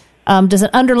disease? Does an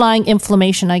underlying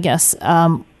inflammation, I guess,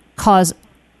 cause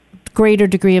greater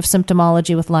degree of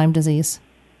symptomology with Lyme disease?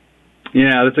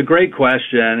 Yeah, that's a great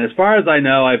question. As far as I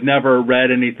know, I've never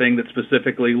read anything that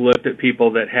specifically looked at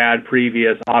people that had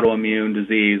previous autoimmune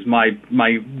disease. My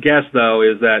guess, though,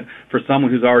 is that for someone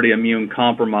who's already immune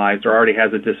compromised or already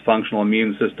has a dysfunctional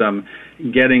immune system,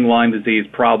 getting Lyme disease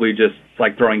probably just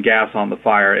like throwing gas on the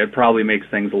fire. It probably makes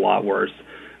things a lot worse.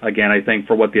 Again, I think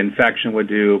for what the infection would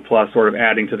do, plus sort of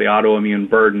adding to the autoimmune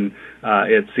burden,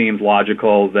 it seems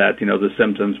logical that, the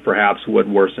symptoms perhaps would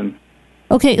worsen.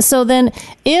 Okay, so then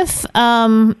if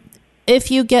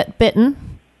you get bitten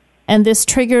and this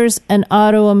triggers an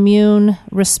autoimmune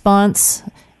response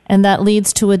and that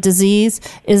leads to a disease,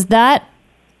 is that,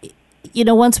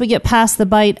 once we get past the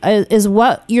bite, is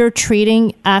what you're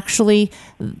treating actually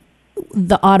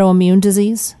the autoimmune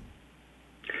disease?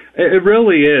 It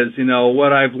really is.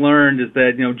 What I've learned is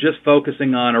that, just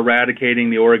focusing on eradicating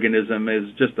the organism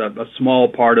is just a small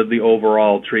part of the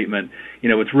overall treatment.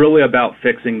 It's really about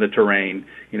fixing the terrain.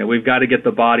 We've got to get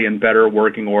the body in better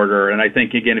working order. And I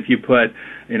think, again, if you put,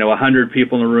 100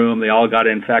 people in a room, they all got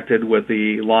infected with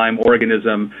the Lyme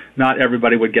organism, not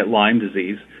everybody would get Lyme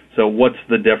disease. So what's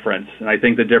the difference? And I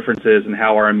think the difference is in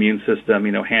how our immune system,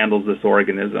 handles this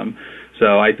organism.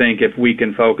 So I think if we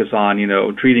can focus on,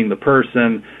 treating the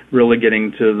person, really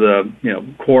getting to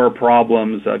the, core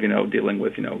problems of, dealing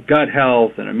with, gut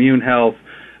health and immune health,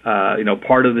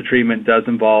 part of the treatment does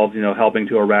involve, helping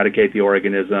to eradicate the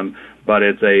organism, but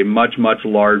it's a much, much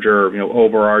larger,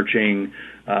 overarching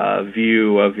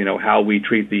view of, how we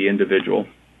treat the individual.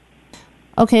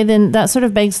 Okay, then that sort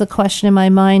of begs the question in my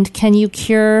mind, can you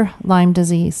cure Lyme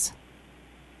disease?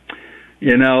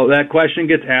 That question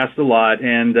gets asked a lot,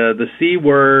 and the C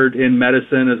word in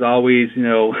medicine is always,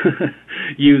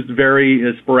 used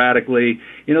very sporadically.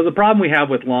 The problem we have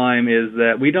with Lyme is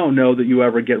that we don't know that you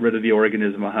ever get rid of the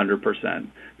organism 100%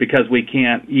 because we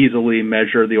can't easily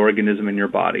measure the organism in your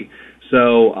body.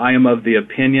 So I am of the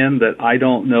opinion that I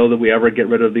don't know that we ever get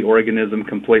rid of the organism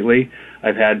completely.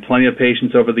 I've had plenty of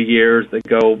patients over the years that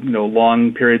go,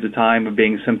 long periods of time of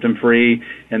being symptom-free,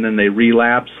 and then they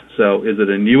relapse. So is it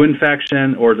a new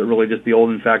infection, or is it really just the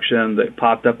old infection that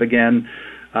popped up again?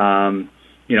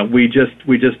 We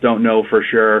just don't know for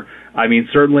sure. I mean,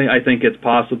 certainly I think it's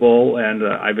possible, and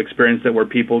I've experienced it where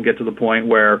people get to the point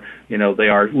where, they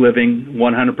are living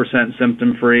 100%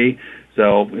 symptom-free.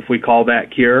 So if we call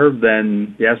that cure,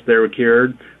 then yes, they were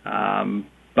cured.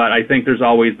 But I think there's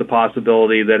always the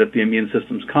possibility that if the immune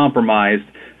system's compromised,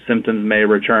 symptoms may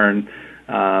return.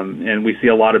 And we see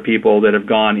a lot of people that have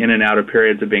gone in and out of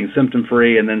periods of being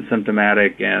symptom-free and then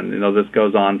symptomatic, and this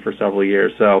goes on for several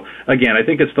years. So again, I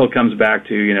think it still comes back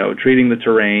to treating the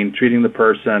terrain, treating the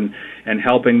person, and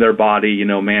helping their body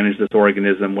manage this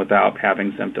organism without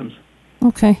having symptoms.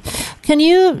 Okay. Can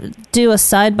you do a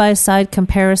side-by-side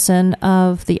comparison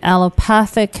of the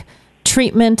allopathic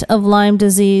treatment of Lyme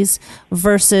disease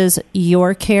versus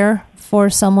your care for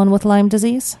someone with Lyme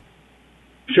disease?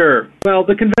 Sure. Well,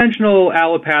 the conventional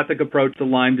allopathic approach to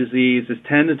Lyme disease is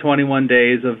 10 to 21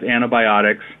 days of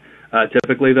antibiotics.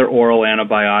 Typically, they're oral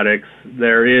antibiotics.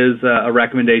 There is a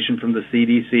recommendation from the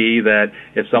CDC that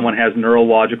if someone has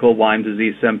neurological Lyme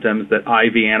disease symptoms, that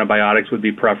IV antibiotics would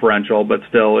be preferential, but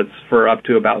still it's for up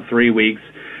to about 3 weeks.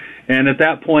 And at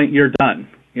that point, you're done.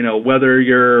 Whether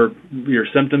your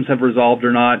symptoms have resolved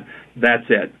or not, that's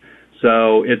it.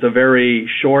 So it's a very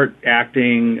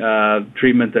short-acting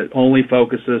treatment that only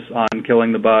focuses on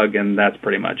killing the bug, and that's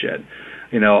pretty much it.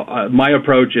 My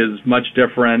approach is much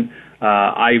different.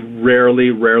 I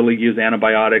rarely use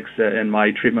antibiotics in my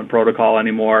treatment protocol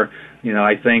anymore.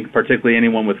 I think particularly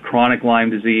anyone with chronic Lyme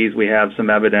disease, we have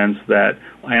some evidence that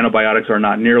antibiotics are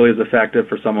not nearly as effective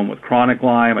for someone with chronic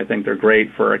Lyme. I think they're great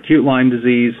for acute Lyme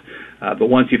disease, but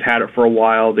once you've had it for a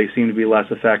while, they seem to be less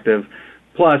effective.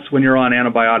 Plus, when you're on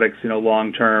antibiotics,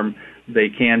 long-term, they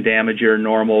can damage your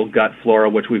normal gut flora,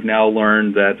 which we've now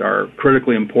learned that are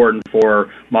critically important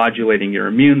for modulating your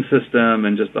immune system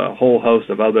and just a whole host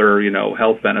of other,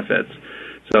 health benefits.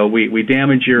 So we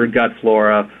damage your gut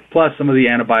flora, plus some of the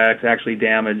antibiotics actually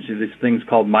damage these things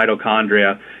called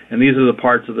mitochondria, and these are the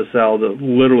parts of the cell that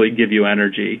literally give you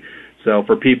energy. So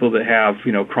for people that have,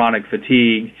 chronic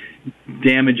fatigue,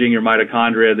 damaging your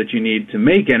mitochondria that you need to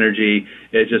make energy,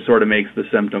 it just sort of makes the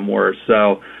symptom worse.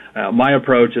 So my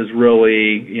approach is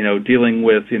really, dealing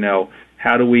with,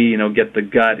 how do we, get the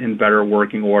gut in better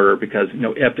working order? Because,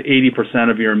 up to 80%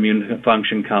 of your immune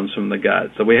function comes from the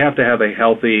gut. So we have to have a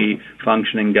healthy,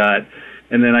 functioning gut.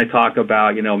 And then I talk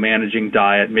about, managing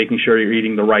diet, making sure you're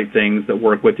eating the right things that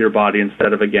work with your body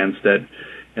instead of against it.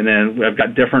 And then I've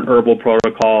got different herbal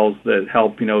protocols that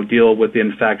help, deal with the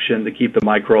infection to keep the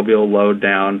microbial load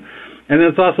down. And then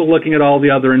it's also looking at all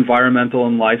the other environmental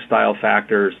and lifestyle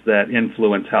factors that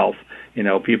influence health.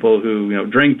 People who,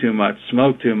 drink too much,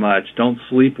 smoke too much, don't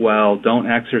sleep well, don't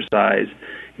exercise.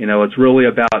 It's really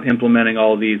about implementing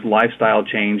all these lifestyle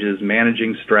changes,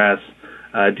 managing stress,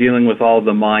 dealing with all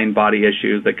the mind-body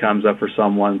issues that comes up for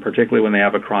someone, particularly when they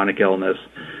have a chronic illness.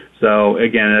 So,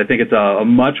 again, I think it's a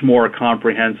much more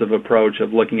comprehensive approach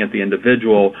of looking at the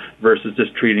individual versus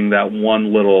just treating that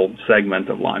one little segment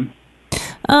of Lyme.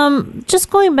 Just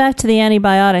going back to the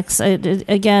antibiotics,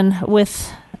 again,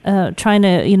 with trying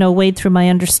to, wade through my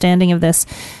understanding of this,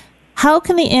 how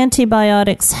can the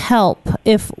antibiotics help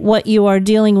if what you are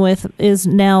dealing with is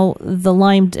now the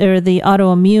Lyme or the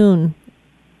autoimmune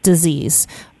disease?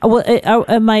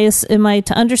 Am I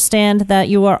to understand that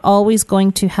you are always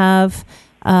going to have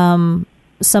some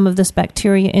of this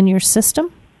bacteria in your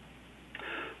system?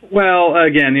 Well,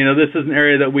 again, this is an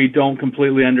area that we don't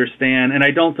completely understand, and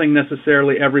I don't think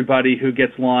necessarily everybody who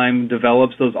gets Lyme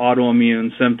develops those autoimmune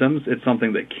symptoms. It's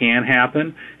something that can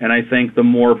happen, and I think the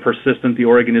more persistent the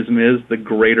organism is, the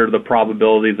greater the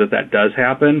probability that that does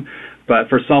happen. But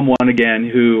for someone, again,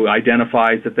 who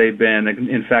identifies that they've been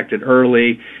infected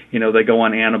early, they go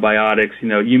on antibiotics,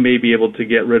 you may be able to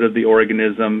get rid of the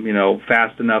organism,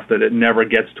 fast enough that it never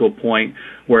gets to a point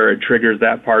where it triggers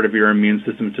that part of your immune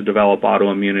system to develop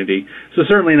autoimmunity. So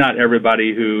certainly not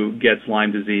everybody who gets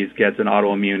Lyme disease gets an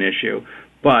autoimmune issue.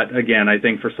 But again, I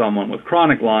think for someone with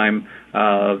chronic Lyme,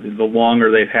 the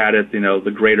longer they've had it,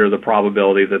 the greater the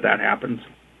probability that that happens.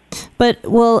 But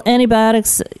will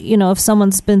antibiotics, if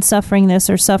someone's been suffering this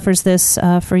or suffers this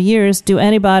for years, do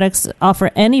antibiotics offer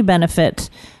any benefit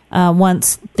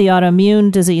once the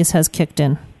autoimmune disease has kicked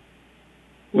in?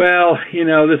 Well,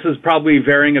 this is probably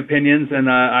varying opinions, and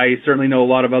I certainly know a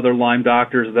lot of other Lyme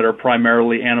doctors that are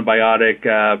primarily antibiotic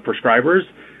prescribers,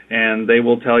 and they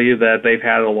will tell you that they've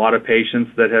had a lot of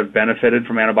patients that have benefited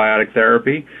from antibiotic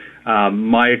therapy.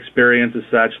 My experience is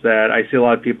such that I see a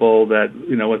lot of people that,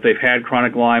 if they've had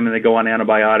chronic Lyme and they go on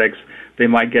antibiotics, they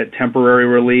might get temporary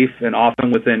relief, and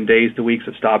often within days to weeks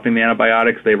of stopping the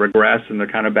antibiotics, they regress and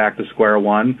they're kind of back to square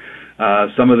one.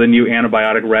 Some of the new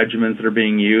antibiotic regimens that are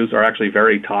being used are actually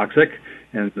very toxic.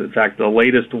 And in fact, the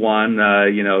latest one,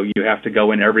 you have to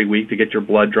go in every week to get your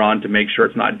blood drawn to make sure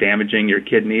it's not damaging your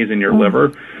kidneys and your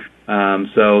liver.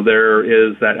 So there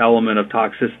is that element of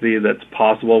toxicity that's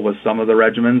possible with some of the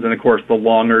regimens. And, of course, the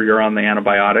longer you're on the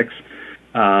antibiotics,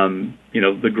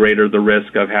 the greater the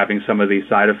risk of having some of these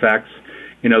side effects.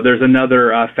 There's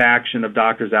another faction of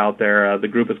doctors out there. The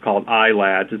group is called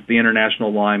ILADS. It's the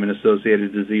International Lyme and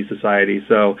Associated Disease Society.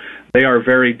 So they are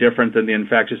very different than the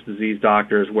infectious disease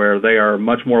doctors, where they are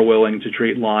much more willing to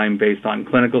treat Lyme based on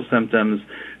clinical symptoms.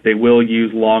 They will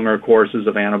use longer courses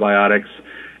of antibiotics.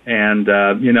 And,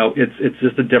 it's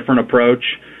just a different approach.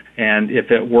 And if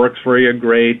it works for you,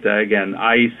 great. Again,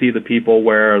 I see the people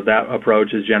where that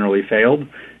approach has generally failed,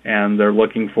 and they're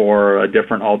looking for a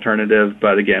different alternative.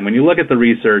 But again, when you look at the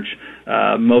research,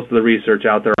 most of the research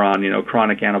out there on,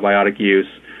 chronic antibiotic use,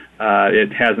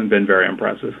 it hasn't been very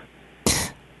impressive.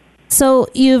 So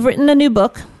you've written a new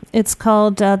book. It's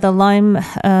called The Lyme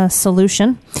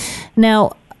Solution.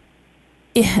 Now,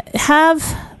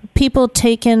 have people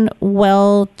taken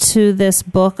well to this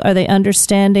book? Are they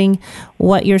understanding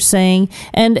what you're saying?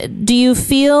 And do you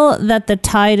feel that the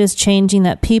tide is changing,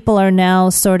 that people are now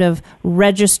sort of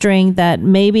registering that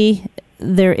maybe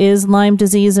there is Lyme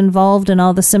disease involved in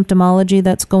all the symptomology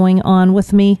that's going on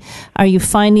with me? Are you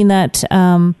finding that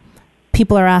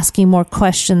people are asking more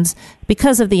questions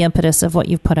because of the impetus of what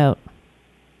you've put out?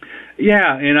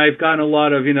 Yeah, and I've gotten a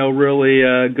lot of, really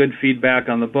good feedback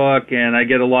on the book, and I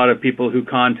get a lot of people who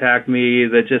contact me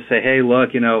that just say, hey,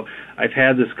 look, I've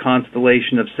had this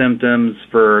constellation of symptoms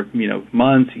for,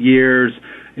 months, years.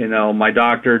 My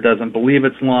doctor doesn't believe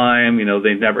it's Lyme.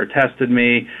 They've never tested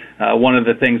me. One of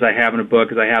the things I have in a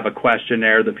book is I have a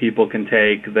questionnaire that people can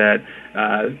take that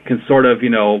can sort of,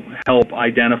 help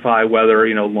identify whether,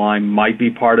 Lyme might be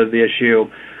part of the issue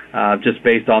just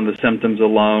based on the symptoms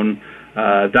alone.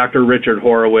 Dr. Richard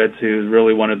Horowitz, who's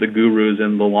really one of the gurus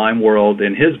in the Lyme world,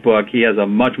 in his book, he has a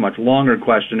much, much longer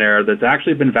questionnaire that's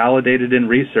actually been validated in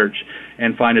research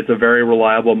and find it's a very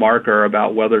reliable marker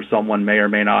about whether someone may or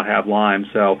may not have Lyme.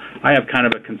 So I have kind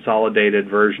of a consolidated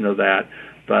version of that.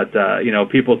 But,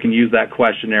 people can use that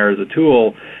questionnaire as a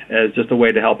tool as just a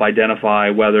way to help identify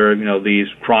whether, these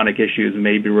chronic issues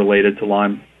may be related to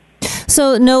Lyme.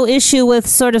 So no issue with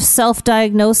sort of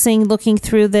self-diagnosing, looking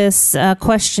through this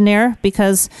questionnaire,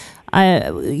 because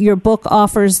your book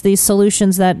offers these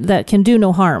solutions that can do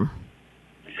no harm.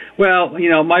 Well,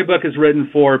 my book is written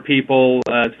for people,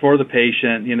 for the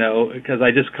patient, because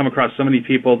I just come across so many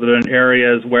people that are in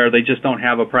areas where they just don't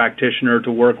have a practitioner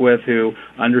to work with who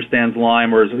understands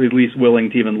Lyme or is at least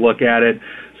willing to even look at it.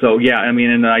 So, in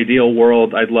an ideal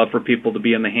world, I'd love for people to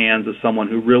be in the hands of someone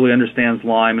who really understands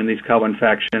Lyme and these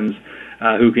co-infections,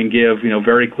 who can give,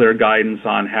 very clear guidance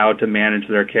on how to manage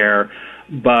their care,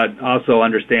 but also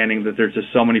understanding that there's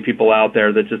just so many people out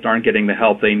there that just aren't getting the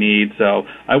help they need. So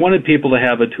I wanted people to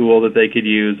have a tool that they could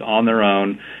use on their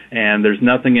own, and there's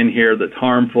nothing in here that's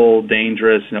harmful,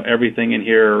 dangerous. Everything in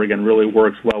here, again, really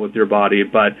works well with your body.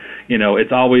 But,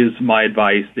 it's always my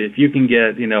advice that if you can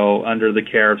get, under the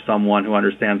care of someone who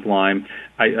understands Lyme,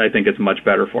 I think it's much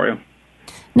better for you.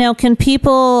 Now, can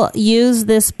people use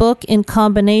this book in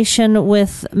combination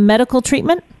with medical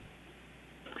treatment?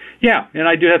 Yeah, and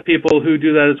I do have people who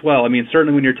do that as well.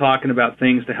 Certainly when you're talking about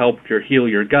things to help heal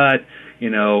your gut,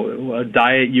 a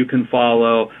diet you can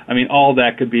follow, all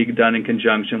that could be done in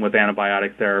conjunction with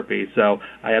antibiotic therapy. So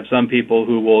I have some people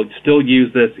who will still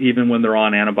use this even when they're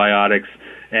on antibiotics,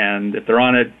 and if they're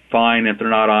on it, fine. If they're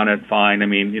not on it, fine.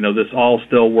 This all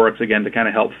still works, again, to kind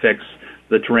of help fix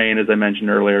the terrain, as I mentioned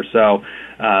earlier. So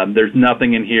there's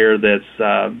nothing in here that's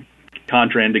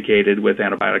contraindicated with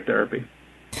antibiotic therapy.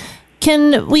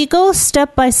 Can we go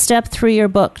step by step through your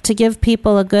book to give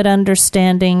people a good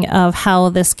understanding of how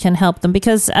this can help them?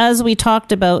 Because as we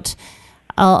talked about,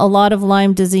 a lot of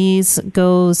Lyme disease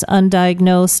goes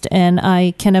undiagnosed, and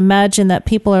I can imagine that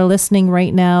people are listening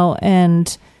right now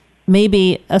and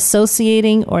maybe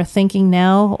associating or thinking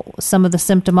now some of the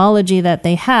symptomology that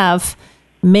they have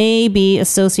may be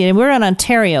associated. We're in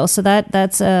Ontario, so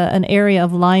that's an area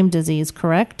of Lyme disease,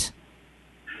 correct?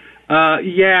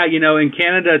 In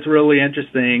Canada, it's really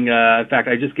interesting. In fact,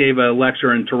 I just gave a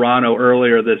lecture in Toronto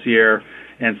earlier this year,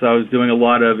 and so I was doing a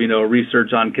lot of,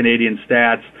 research on Canadian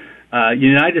stats.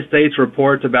 United States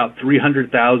reports about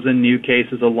 300,000 new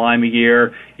cases of Lyme a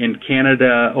year. In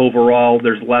Canada, overall,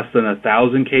 there's less than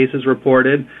 1,000 cases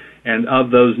reported. And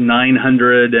of those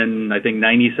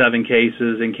 997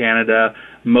 cases in Canada,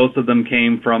 most of them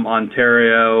came from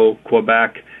Ontario,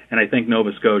 Quebec, and I think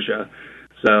Nova Scotia.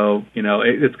 So,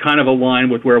 it's kind of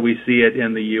aligned with where we see it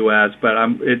in the U.S., but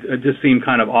it just seemed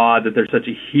kind of odd that there's such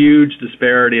a huge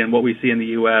disparity in what we see in the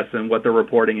U.S. and what they're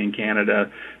reporting in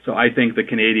Canada. So I think the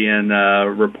Canadian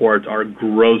reports are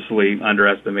grossly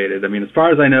underestimated. As far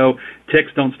as I know,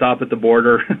 ticks don't stop at the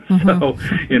border. So,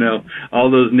 all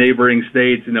those neighboring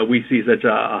states, we see such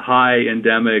a high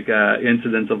endemic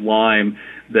incidence of Lyme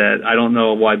that I don't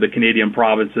know why the Canadian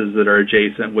provinces that are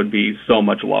adjacent would be so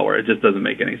much lower. It just doesn't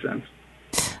make any sense.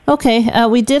 Okay,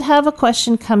 we did have a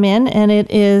question come in, and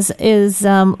it is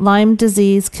Lyme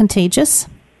disease contagious?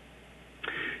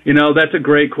 That's a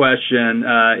great question.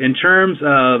 In terms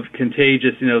of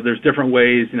contagious, there's different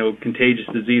ways, contagious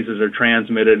diseases are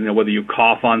transmitted, whether you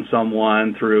cough on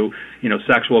someone through,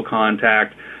 sexual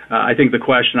contact. I think the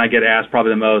question I get asked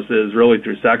probably the most is really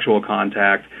through sexual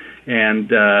contact. And,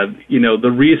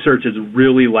 the research is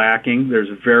really lacking. There's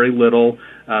very little.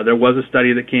 There was a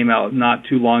study that came out not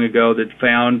too long ago that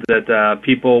found that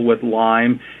people with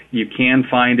Lyme, you can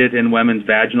find it in women's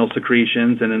vaginal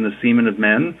secretions and in the semen of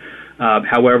men.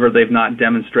 However, they've not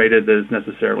demonstrated that it's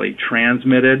necessarily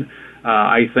transmitted.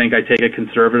 I think I take a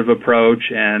conservative approach,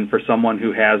 and for someone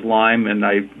who has Lyme, and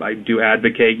I do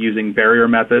advocate using barrier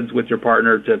methods with your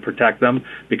partner to protect them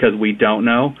because we don't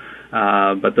know.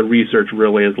 But the research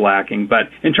really is lacking. But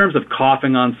in terms of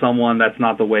coughing on someone, that's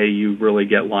not the way you really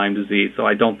get Lyme disease. So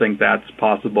I don't think that's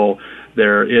possible.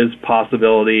 There is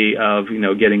possibility of,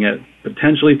 getting it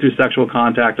potentially through sexual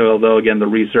contact, although, again, the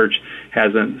research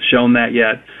hasn't shown that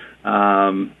yet.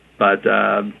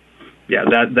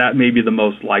 That may be the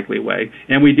most likely way.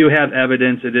 And we do have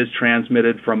evidence it is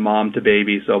transmitted from mom to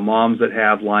baby. So moms that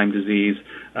have Lyme disease,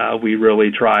 we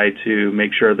really try to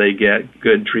make sure they get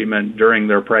good treatment during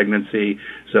their pregnancy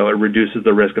so it reduces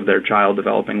the risk of their child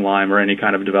developing Lyme or any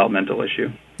kind of developmental issue.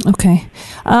 Okay.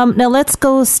 Now let's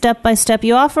go step by step.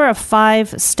 You offer a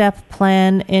 5-step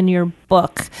plan in your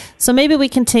book. So maybe we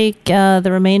can take the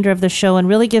remainder of the show and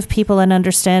really give people an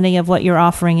understanding of what you're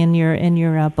offering in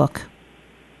your book.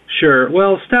 Sure.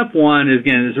 Well, step one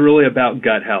is really about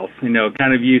gut health.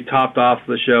 You topped off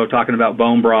the show talking about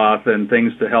bone broth and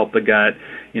things to help the gut.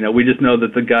 We just know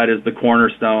that the gut is the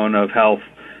cornerstone of health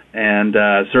And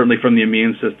certainly from the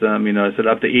immune system, I said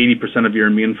up to 80% of your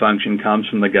immune function comes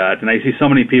from the gut. And I see so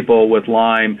many people with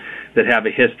Lyme that have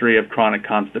a history of chronic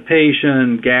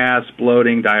constipation, gas,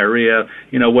 bloating, diarrhea,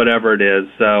 whatever it is.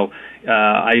 So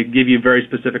I give you very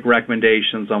specific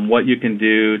recommendations on what you can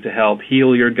do to help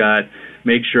heal your gut,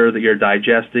 make sure that you're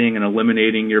digesting and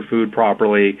eliminating your food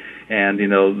properly. And,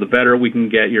 the better we can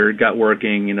get your gut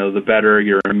working, the better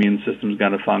your immune system's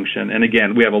going to function. And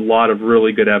again, we have a lot of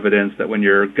really good evidence that when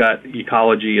your gut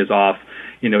ecology is off,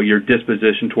 your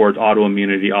disposition towards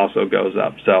autoimmunity also goes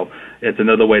up. So it's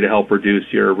another way to help reduce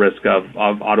your risk of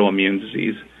autoimmune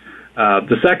disease.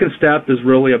 The second step is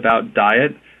really about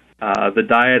diet. The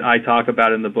diet I talk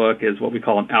about in the book is what we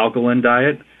call an alkaline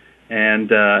diet.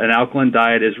 And an alkaline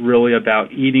diet is really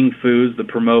about eating foods that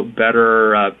promote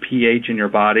better pH in your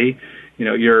body.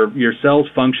 Your cells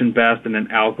function best in an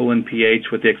alkaline pH,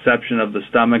 with the exception of the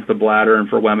stomach, the bladder, and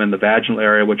for women, the vaginal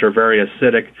area, which are very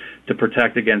acidic to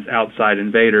protect against outside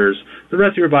invaders. The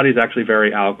rest of your body is actually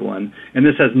very alkaline. And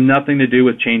this has nothing to do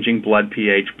with changing blood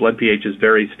pH. Blood pH is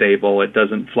very stable. It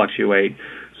doesn't fluctuate.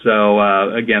 So,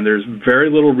 again, there's very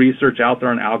little research out there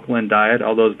on alkaline diet,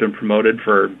 although it's been promoted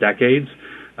for decades.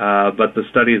 But the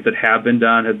studies that have been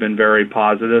done have been very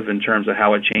positive in terms of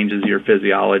how it changes your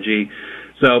physiology.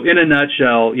 So in a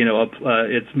nutshell,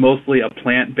 it's mostly a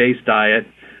plant-based diet.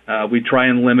 We try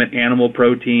and limit animal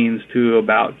proteins to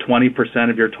about 20%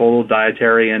 of your total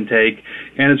dietary intake,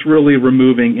 and it's really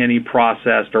removing any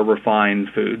processed or refined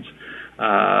foods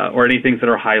or anything that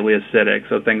are highly acidic,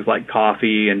 so things like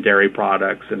coffee and dairy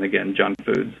products and, again, junk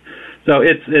foods. So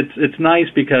it's nice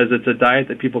because it's a diet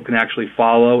that people can actually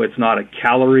follow. It's not a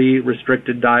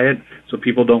calorie-restricted diet, so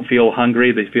people don't feel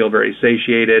hungry. They feel very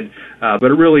satiated. But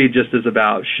it really just is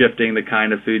about shifting the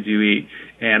kind of foods you eat.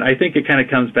 And I think it kind of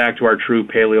comes back to our true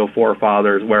paleo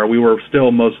forefathers, where we were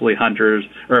still mostly hunters,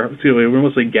 we were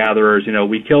mostly gatherers.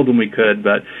 We killed when we could,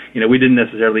 but, we didn't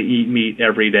necessarily eat meat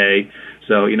every day.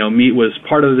 So, meat was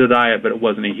part of the diet, but it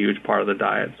wasn't a huge part of the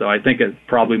diet. So I think it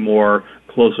probably more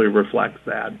closely reflects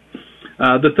that.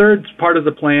 The third part of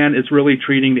the plan is really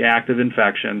treating the active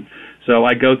infection. So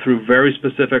I go through very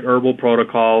specific herbal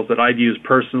protocols that I've used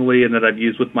personally and that I've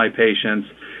used with my patients.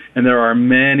 And there are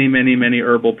many, many, many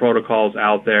herbal protocols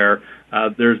out there.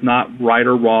 There's not right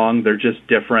or wrong. They're just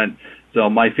different. So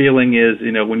my feeling is,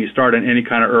 when you start on any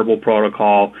kind of herbal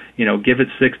protocol, give it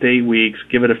 6 to 8 weeks,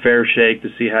 give it a fair shake to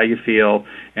see how you feel.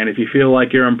 And if you feel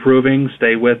like you're improving,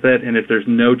 stay with it. And if there's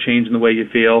no change in the way you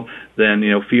feel, then,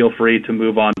 feel free to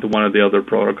move on to one of the other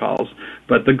protocols.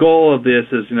 But the goal of this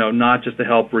is, not just to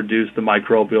help reduce the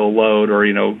microbial load or,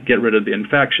 get rid of the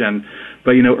infection,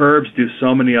 but, herbs do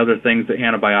so many other things that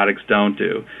antibiotics don't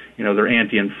do. They're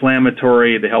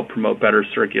anti-inflammatory, they help promote better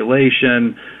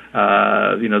circulation.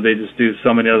 They just do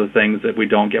so many other things that we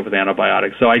don't get with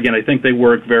antibiotics. So again, I think they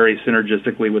work very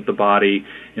synergistically with the body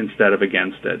instead of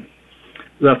against it.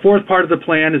 The fourth part of the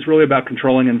plan is really about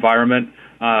controlling environment.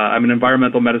 I'm an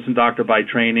environmental medicine doctor by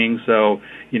training, so,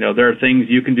 there are things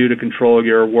you can do to control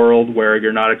your world where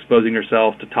you're not exposing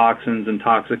yourself to toxins and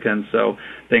toxicants. So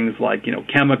things like,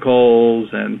 chemicals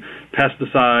and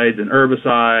pesticides and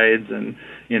herbicides and,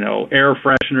 air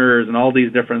fresheners and all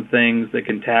these different things that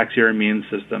can tax your immune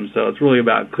system. So it's really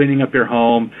about cleaning up your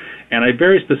home. And I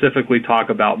very specifically talk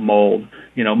about mold.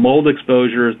 Mold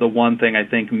exposure is the one thing I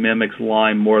think mimics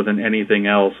Lyme more than anything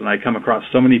else. And I come across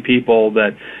so many people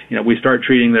that, we start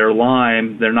treating their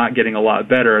Lyme, they're not getting a lot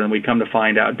better, and we come to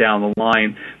find out down the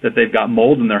line that they've got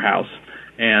mold in their house.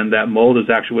 And that mold is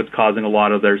actually what's causing a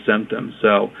lot of their symptoms.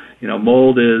 So,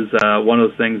 mold is one of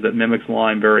those things that mimics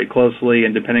Lyme very closely,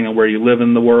 and depending on where you live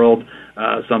in the world,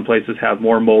 some places have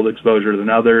more mold exposure than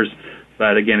others.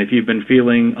 But again, if you've been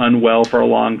feeling unwell for a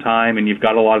long time and you've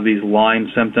got a lot of these Lyme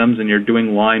symptoms and you're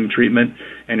doing Lyme treatment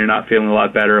and you're not feeling a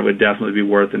lot better, it would definitely be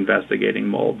worth investigating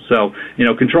mold. So,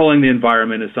 controlling the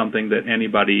environment is something that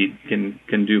anybody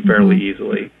can do fairly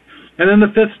easily. And then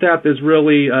the fifth step is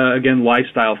really, again,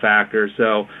 lifestyle factors.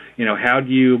 So, how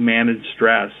do you manage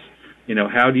stress?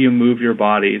 How do you move your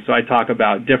body? So I talk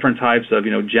about different types of,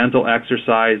 gentle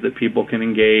exercise that people can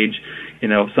engage.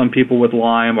 Some people with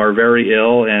Lyme are very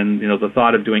ill, and, the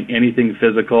thought of doing anything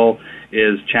physical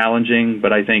is challenging.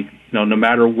 But I think, no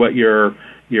matter what your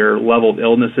level of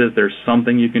illness is, there's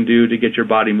something you can do to get your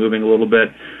body moving a little bit.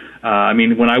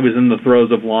 When I was in the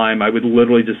throes of Lyme, I would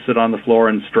literally just sit on the floor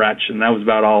and stretch, and that was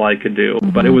about all I could do.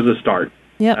 But it was a start.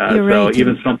 Yep, you're right.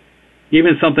 So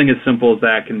even something as simple as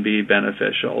that can be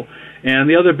beneficial. And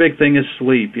the other big thing is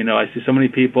sleep. I see so many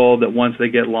people that once they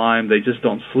get Lyme, they just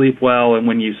don't sleep well. And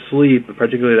when you sleep,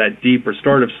 particularly that deep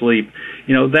restorative sleep,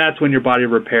 that's when your body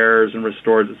repairs and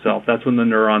restores itself. That's when the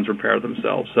neurons repair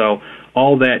themselves. So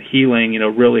all that healing,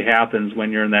 really happens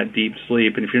when you're in that deep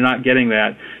sleep. And if you're not getting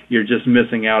that, you're just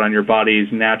missing out on your body's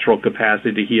natural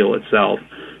capacity to heal itself.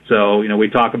 So, we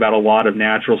talk about a lot of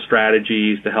natural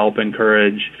strategies to help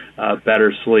encourage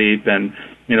better sleep. And,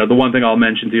 the one thing I'll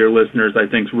mention to your listeners I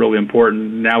think is really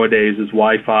important nowadays is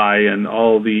Wi-Fi and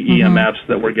all the EMFs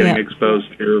that we're getting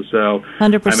exposed to. So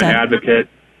 100%. I'm an advocate.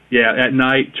 Yeah, at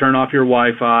night, turn off your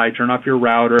Wi-Fi, turn off your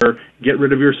router, get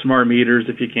rid of your smart meters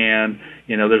if you can.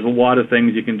 There's a lot of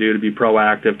things you can do to be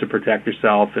proactive to protect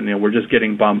yourself. And, we're just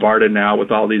getting bombarded now with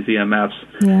all these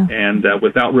EMFs and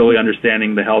without really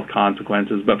understanding the health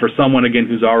consequences. But for someone, again,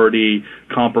 who's already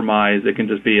compromised, it can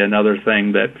just be another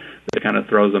thing that kind of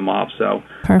throws them off. So,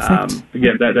 perfect.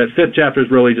 Again, that fifth chapter is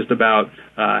really just about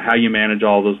how you manage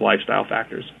all those lifestyle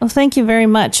factors. Well, thank you very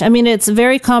much. I mean, it's a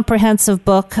very comprehensive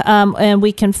book, and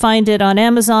we can find it on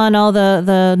Amazon, all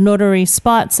the notary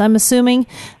spots, I'm assuming.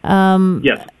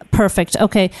 Yes. Perfect.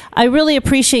 Okay. I really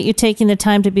appreciate you taking the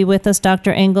time to be with us,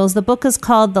 Dr. Engels. The book is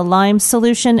called The Lyme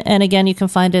Solution. And again, you can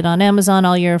find it on Amazon,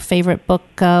 all your favorite book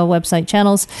website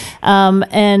channels.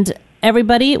 And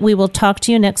everybody, we will talk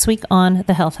to you next week on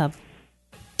The Health Hub.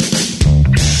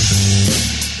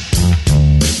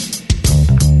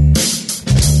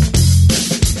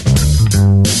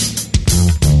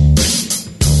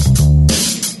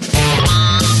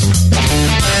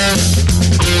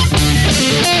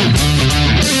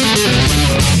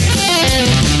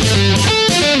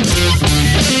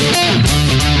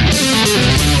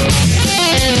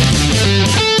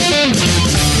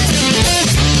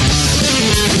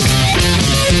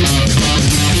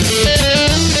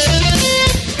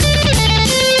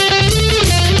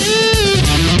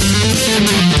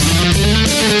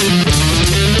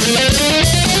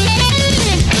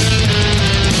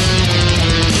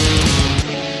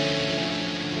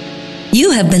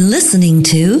 You have been listening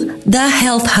to The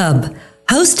Health Hub,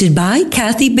 hosted by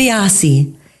Kathy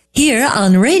Biasi, here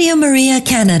on Radio Maria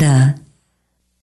Canada.